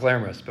can make it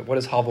glamorous, but what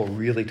is Havel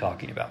really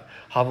talking about?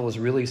 Havel is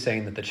really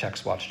saying that the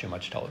Czechs watch too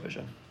much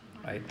television.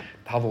 Right?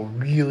 Havel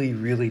really,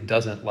 really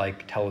doesn't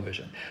like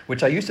television,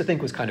 which I used to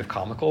think was kind of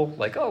comical.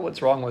 Like, oh,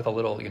 what's wrong with a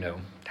little,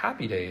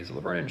 Happy Days,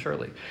 Laverne and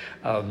Shirley.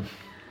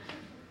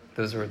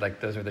 Those are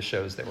the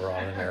shows that were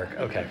on in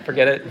America. Okay,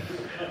 forget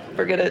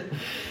it.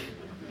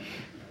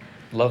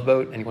 Love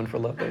Boat. Anyone for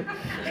Love Boat?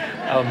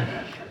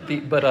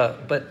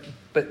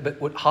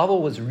 But what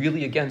Havel was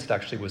really against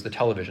actually was the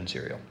television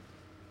serial.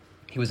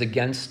 He was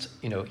against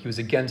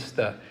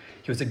that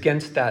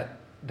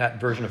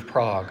version of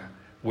Prague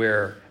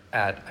where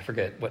at, I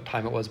forget what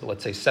time it was, but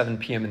let's say 7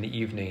 p.m. in the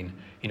evening,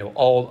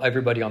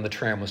 everybody on the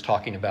tram was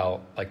talking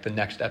about the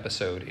next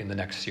episode in the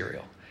next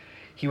serial.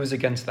 He was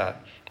against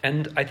that.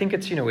 And I think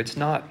it's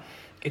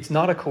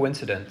not a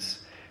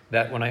coincidence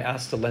that when I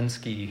asked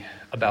Zelens'kyi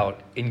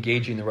about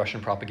engaging the Russian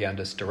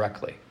propagandists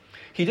directly,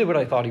 he did what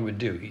I thought he would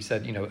do. He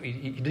said, he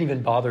didn't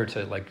even bother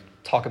to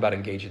talk about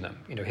engaging them.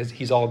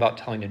 He's all about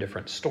telling a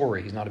different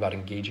story. He's not about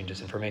engaging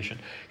disinformation.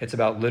 It's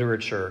about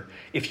literature.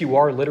 If you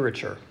are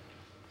literature,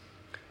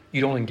 you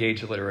don't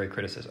engage the literary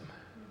criticism.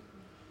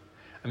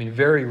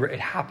 It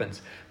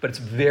happens, but it's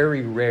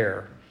very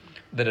rare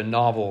that a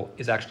novel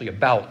is actually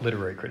about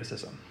literary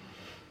criticism.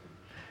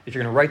 If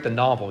you're going to write the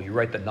novel, you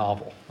write the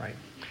novel, right?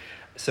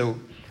 So,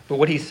 but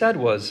what he said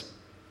was,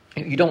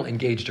 you don't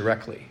engage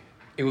directly.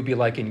 It would be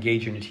like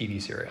engaging a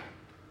TV serial,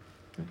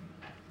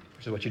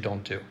 which is what you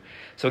don't do.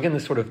 So again,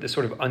 this sort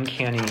of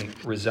uncanny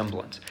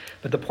resemblance.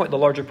 But the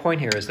larger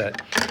point here is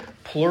that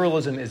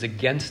pluralism is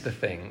against the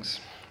things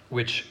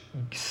which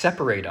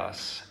separate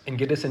us and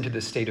get us into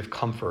this state of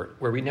comfort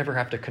where we never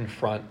have to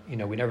confront,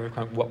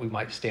 what we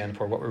might stand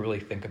for, what we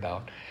really think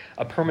about.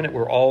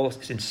 We're all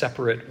in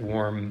separate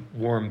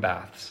warm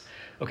baths.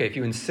 Okay, if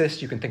you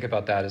insist, you can think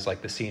about that as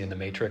the scene in The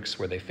Matrix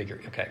where they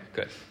figure, okay,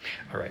 good.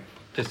 All right.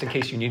 Just in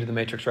case you needed the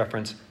Matrix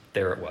reference,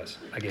 there it was.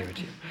 I gave it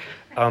to you.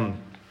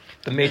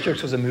 The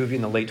Matrix was a movie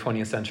in the late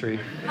 20th century.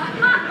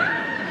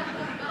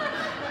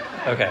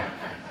 Okay,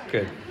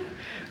 good.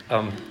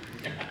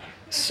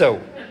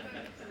 So,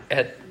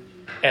 at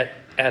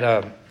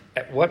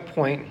what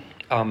point?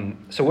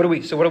 So what do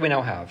we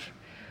now have?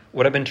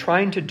 What I've been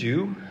trying to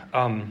do,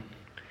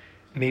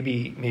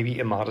 maybe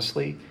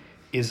immodestly,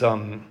 is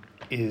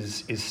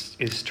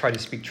try to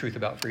speak truth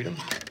about freedom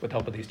with the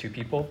help of these two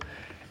people.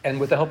 And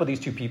with the help of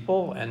these two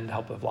people and the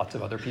help of lots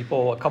of other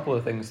people, a couple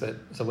of things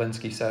that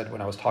Zelens'kyi said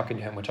when I was talking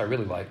to him, which I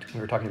really liked, we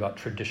were talking about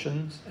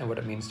traditions and what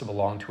it means to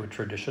belong to a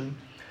tradition.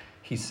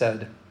 He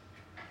said,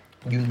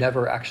 you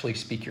never actually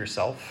speak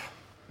yourself.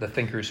 The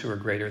thinkers who are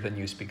greater than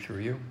you speak through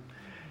you.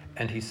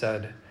 And he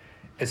said,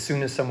 as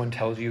soon as someone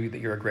tells you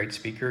that you're a great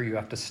speaker, you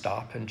have to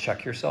stop and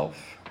check yourself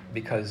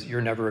because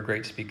you're never a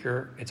great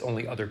speaker. It's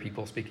only other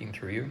people speaking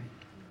through you,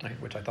 right?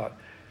 Which I thought,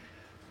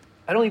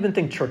 I don't even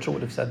think Churchill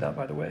would have said that,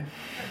 by the way,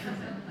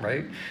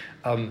 right?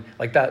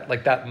 Like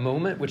that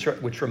moment,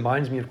 which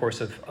reminds me, of course,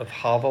 of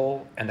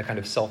Havel and the kind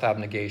of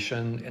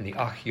self-abnegation and the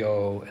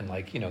achio and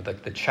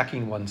the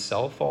checking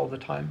oneself all the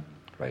time,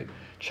 right?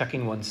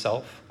 Checking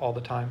oneself all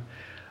the time,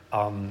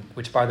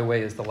 which, by the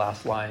way, is the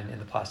last line in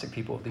the Plastic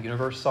People of the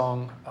Universe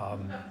song.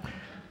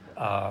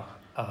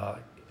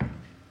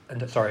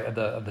 Of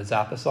the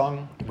Zappa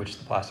song, which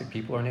the Plastic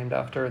People are named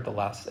after. At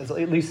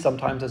least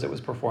sometimes as it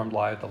was performed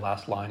live, the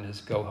last line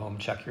is, go home,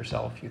 check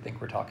yourself. You think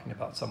we're talking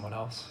about someone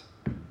else.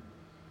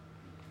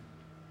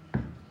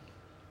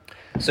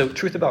 So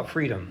truth about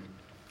freedom.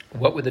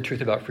 What would the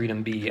truth about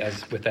freedom be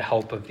with the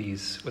help of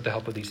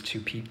these two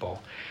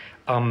people?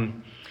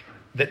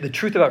 The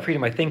truth about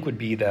freedom, I think, would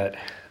be that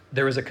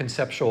there is a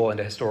conceptual and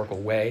a historical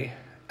way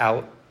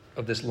out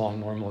of this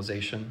long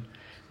normalization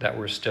that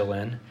we're still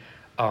in.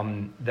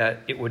 That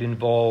it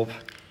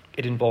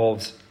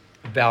involves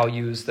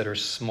values that are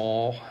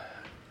small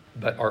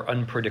but are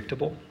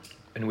unpredictable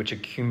and which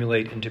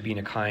accumulate into being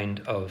a kind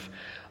of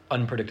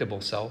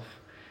unpredictable self.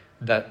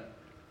 that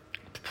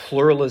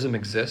pluralism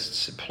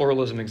exists.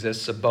 Pluralism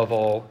exists above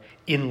all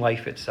in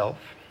life itself,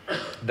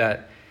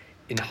 that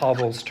in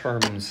Havel's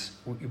terms,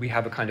 we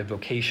have a kind of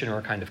vocation or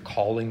a kind of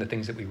calling, the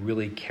things that we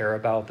really care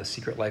about, the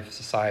secret life of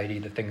society,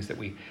 the things that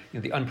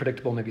the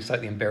unpredictable, maybe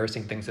slightly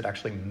embarrassing things that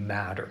actually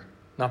matter.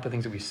 Not the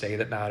things that we say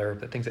that matter,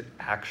 but things that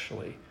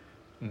actually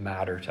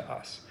matter to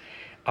us.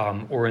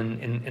 Or in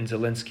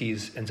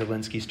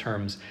Zelens'kyi's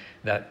terms,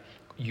 that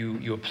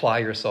you apply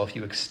yourself,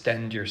 you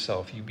extend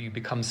yourself, you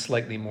become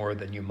slightly more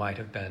than you might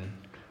have been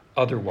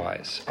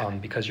otherwise,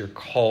 because you're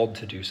called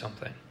to do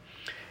something.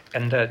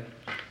 And that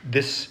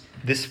this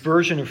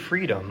version of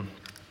freedom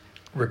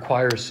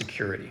requires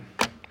security,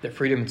 that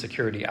freedom and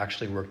security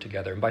actually work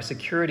together. And by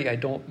security, I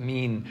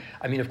mean,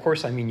 of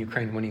course I mean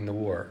Ukraine winning the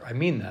war. I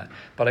mean that.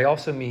 But I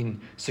also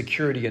mean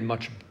security in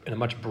a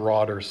much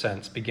broader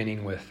sense,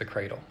 beginning with the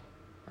cradle,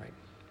 right?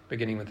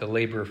 Beginning with the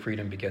labor of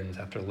freedom begins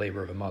after the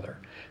labor of a mother.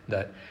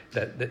 That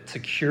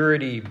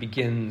security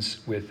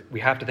begins with, we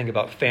have to think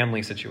about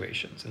family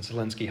situations, and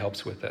Zelens'kyi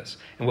helps with this,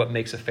 and what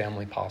makes a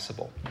family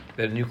possible.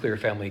 That a nuclear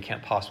family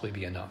can't possibly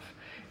be enough.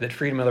 That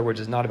freedom, in other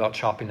words, is not about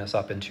chopping us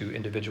up into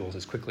individuals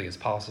as quickly as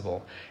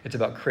possible. It's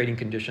about creating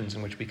conditions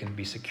in which we can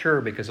be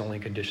secure, because only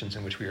conditions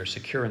in which we are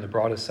secure in the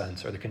broadest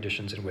sense are the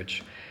conditions in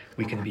which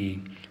we can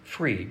be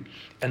free.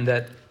 And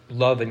that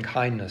love and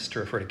kindness, to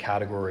refer to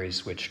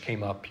categories which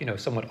came up,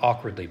 somewhat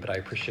awkwardly, but I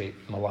appreciate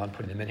Milan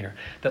putting them in here,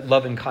 that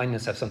love and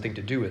kindness have something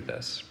to do with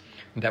this.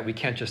 That we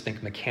can't just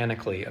think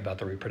mechanically about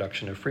the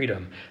reproduction of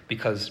freedom,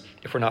 because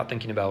if we're not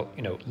thinking about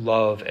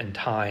love and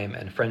time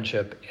and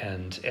friendship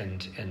and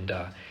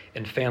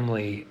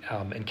family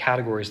and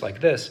categories like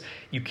this,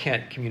 you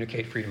can't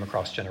communicate freedom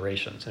across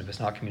generations. And if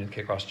it's not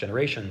communicated across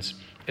generations,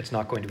 it's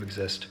not going to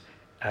exist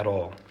at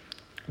all.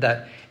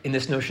 That in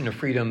this notion of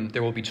freedom,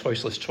 there will be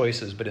choiceless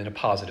choices, but in a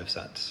positive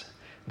sense.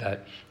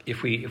 That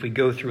if we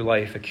go through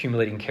life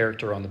accumulating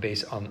character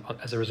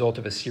as a result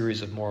of a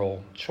series of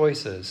moral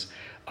choices,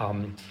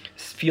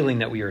 feeling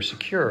that we are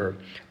secure,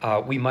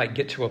 we might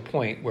get to a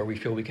point where we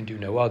feel we can do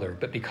no other,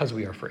 but because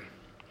we are free.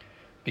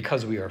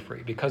 Because we are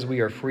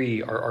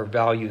free, our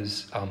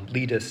values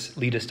lead us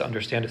to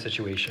understand a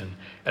situation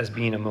as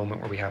being a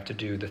moment where we have to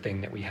do the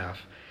thing that we have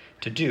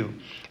to do.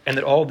 And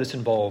that all of this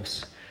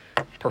involves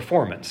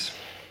performance,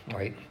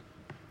 right?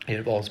 It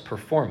involves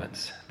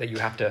performance, that you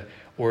have to,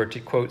 or to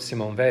quote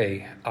Simone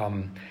Weil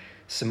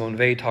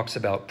talks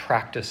about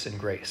practice and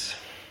grace.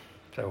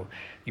 So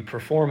you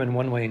perform in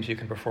one way until you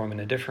can perform in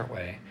a different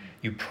way.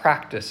 You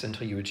practice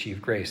until you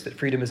achieve grace. That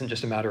freedom isn't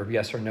just a matter of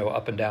yes or no,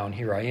 up and down,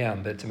 here I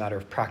am, but it's a matter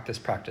of practice.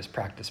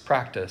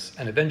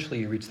 And eventually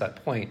you reach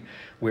that point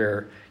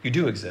where you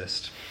do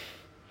exist.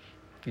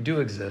 You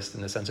do exist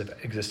in the sense of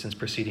existence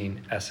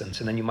preceding essence.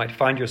 And then you might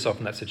find yourself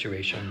in that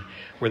situation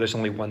where there's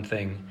only one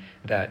thing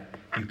that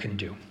you can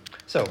do.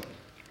 So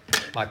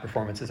my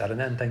performance is at an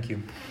end. Thank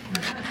you.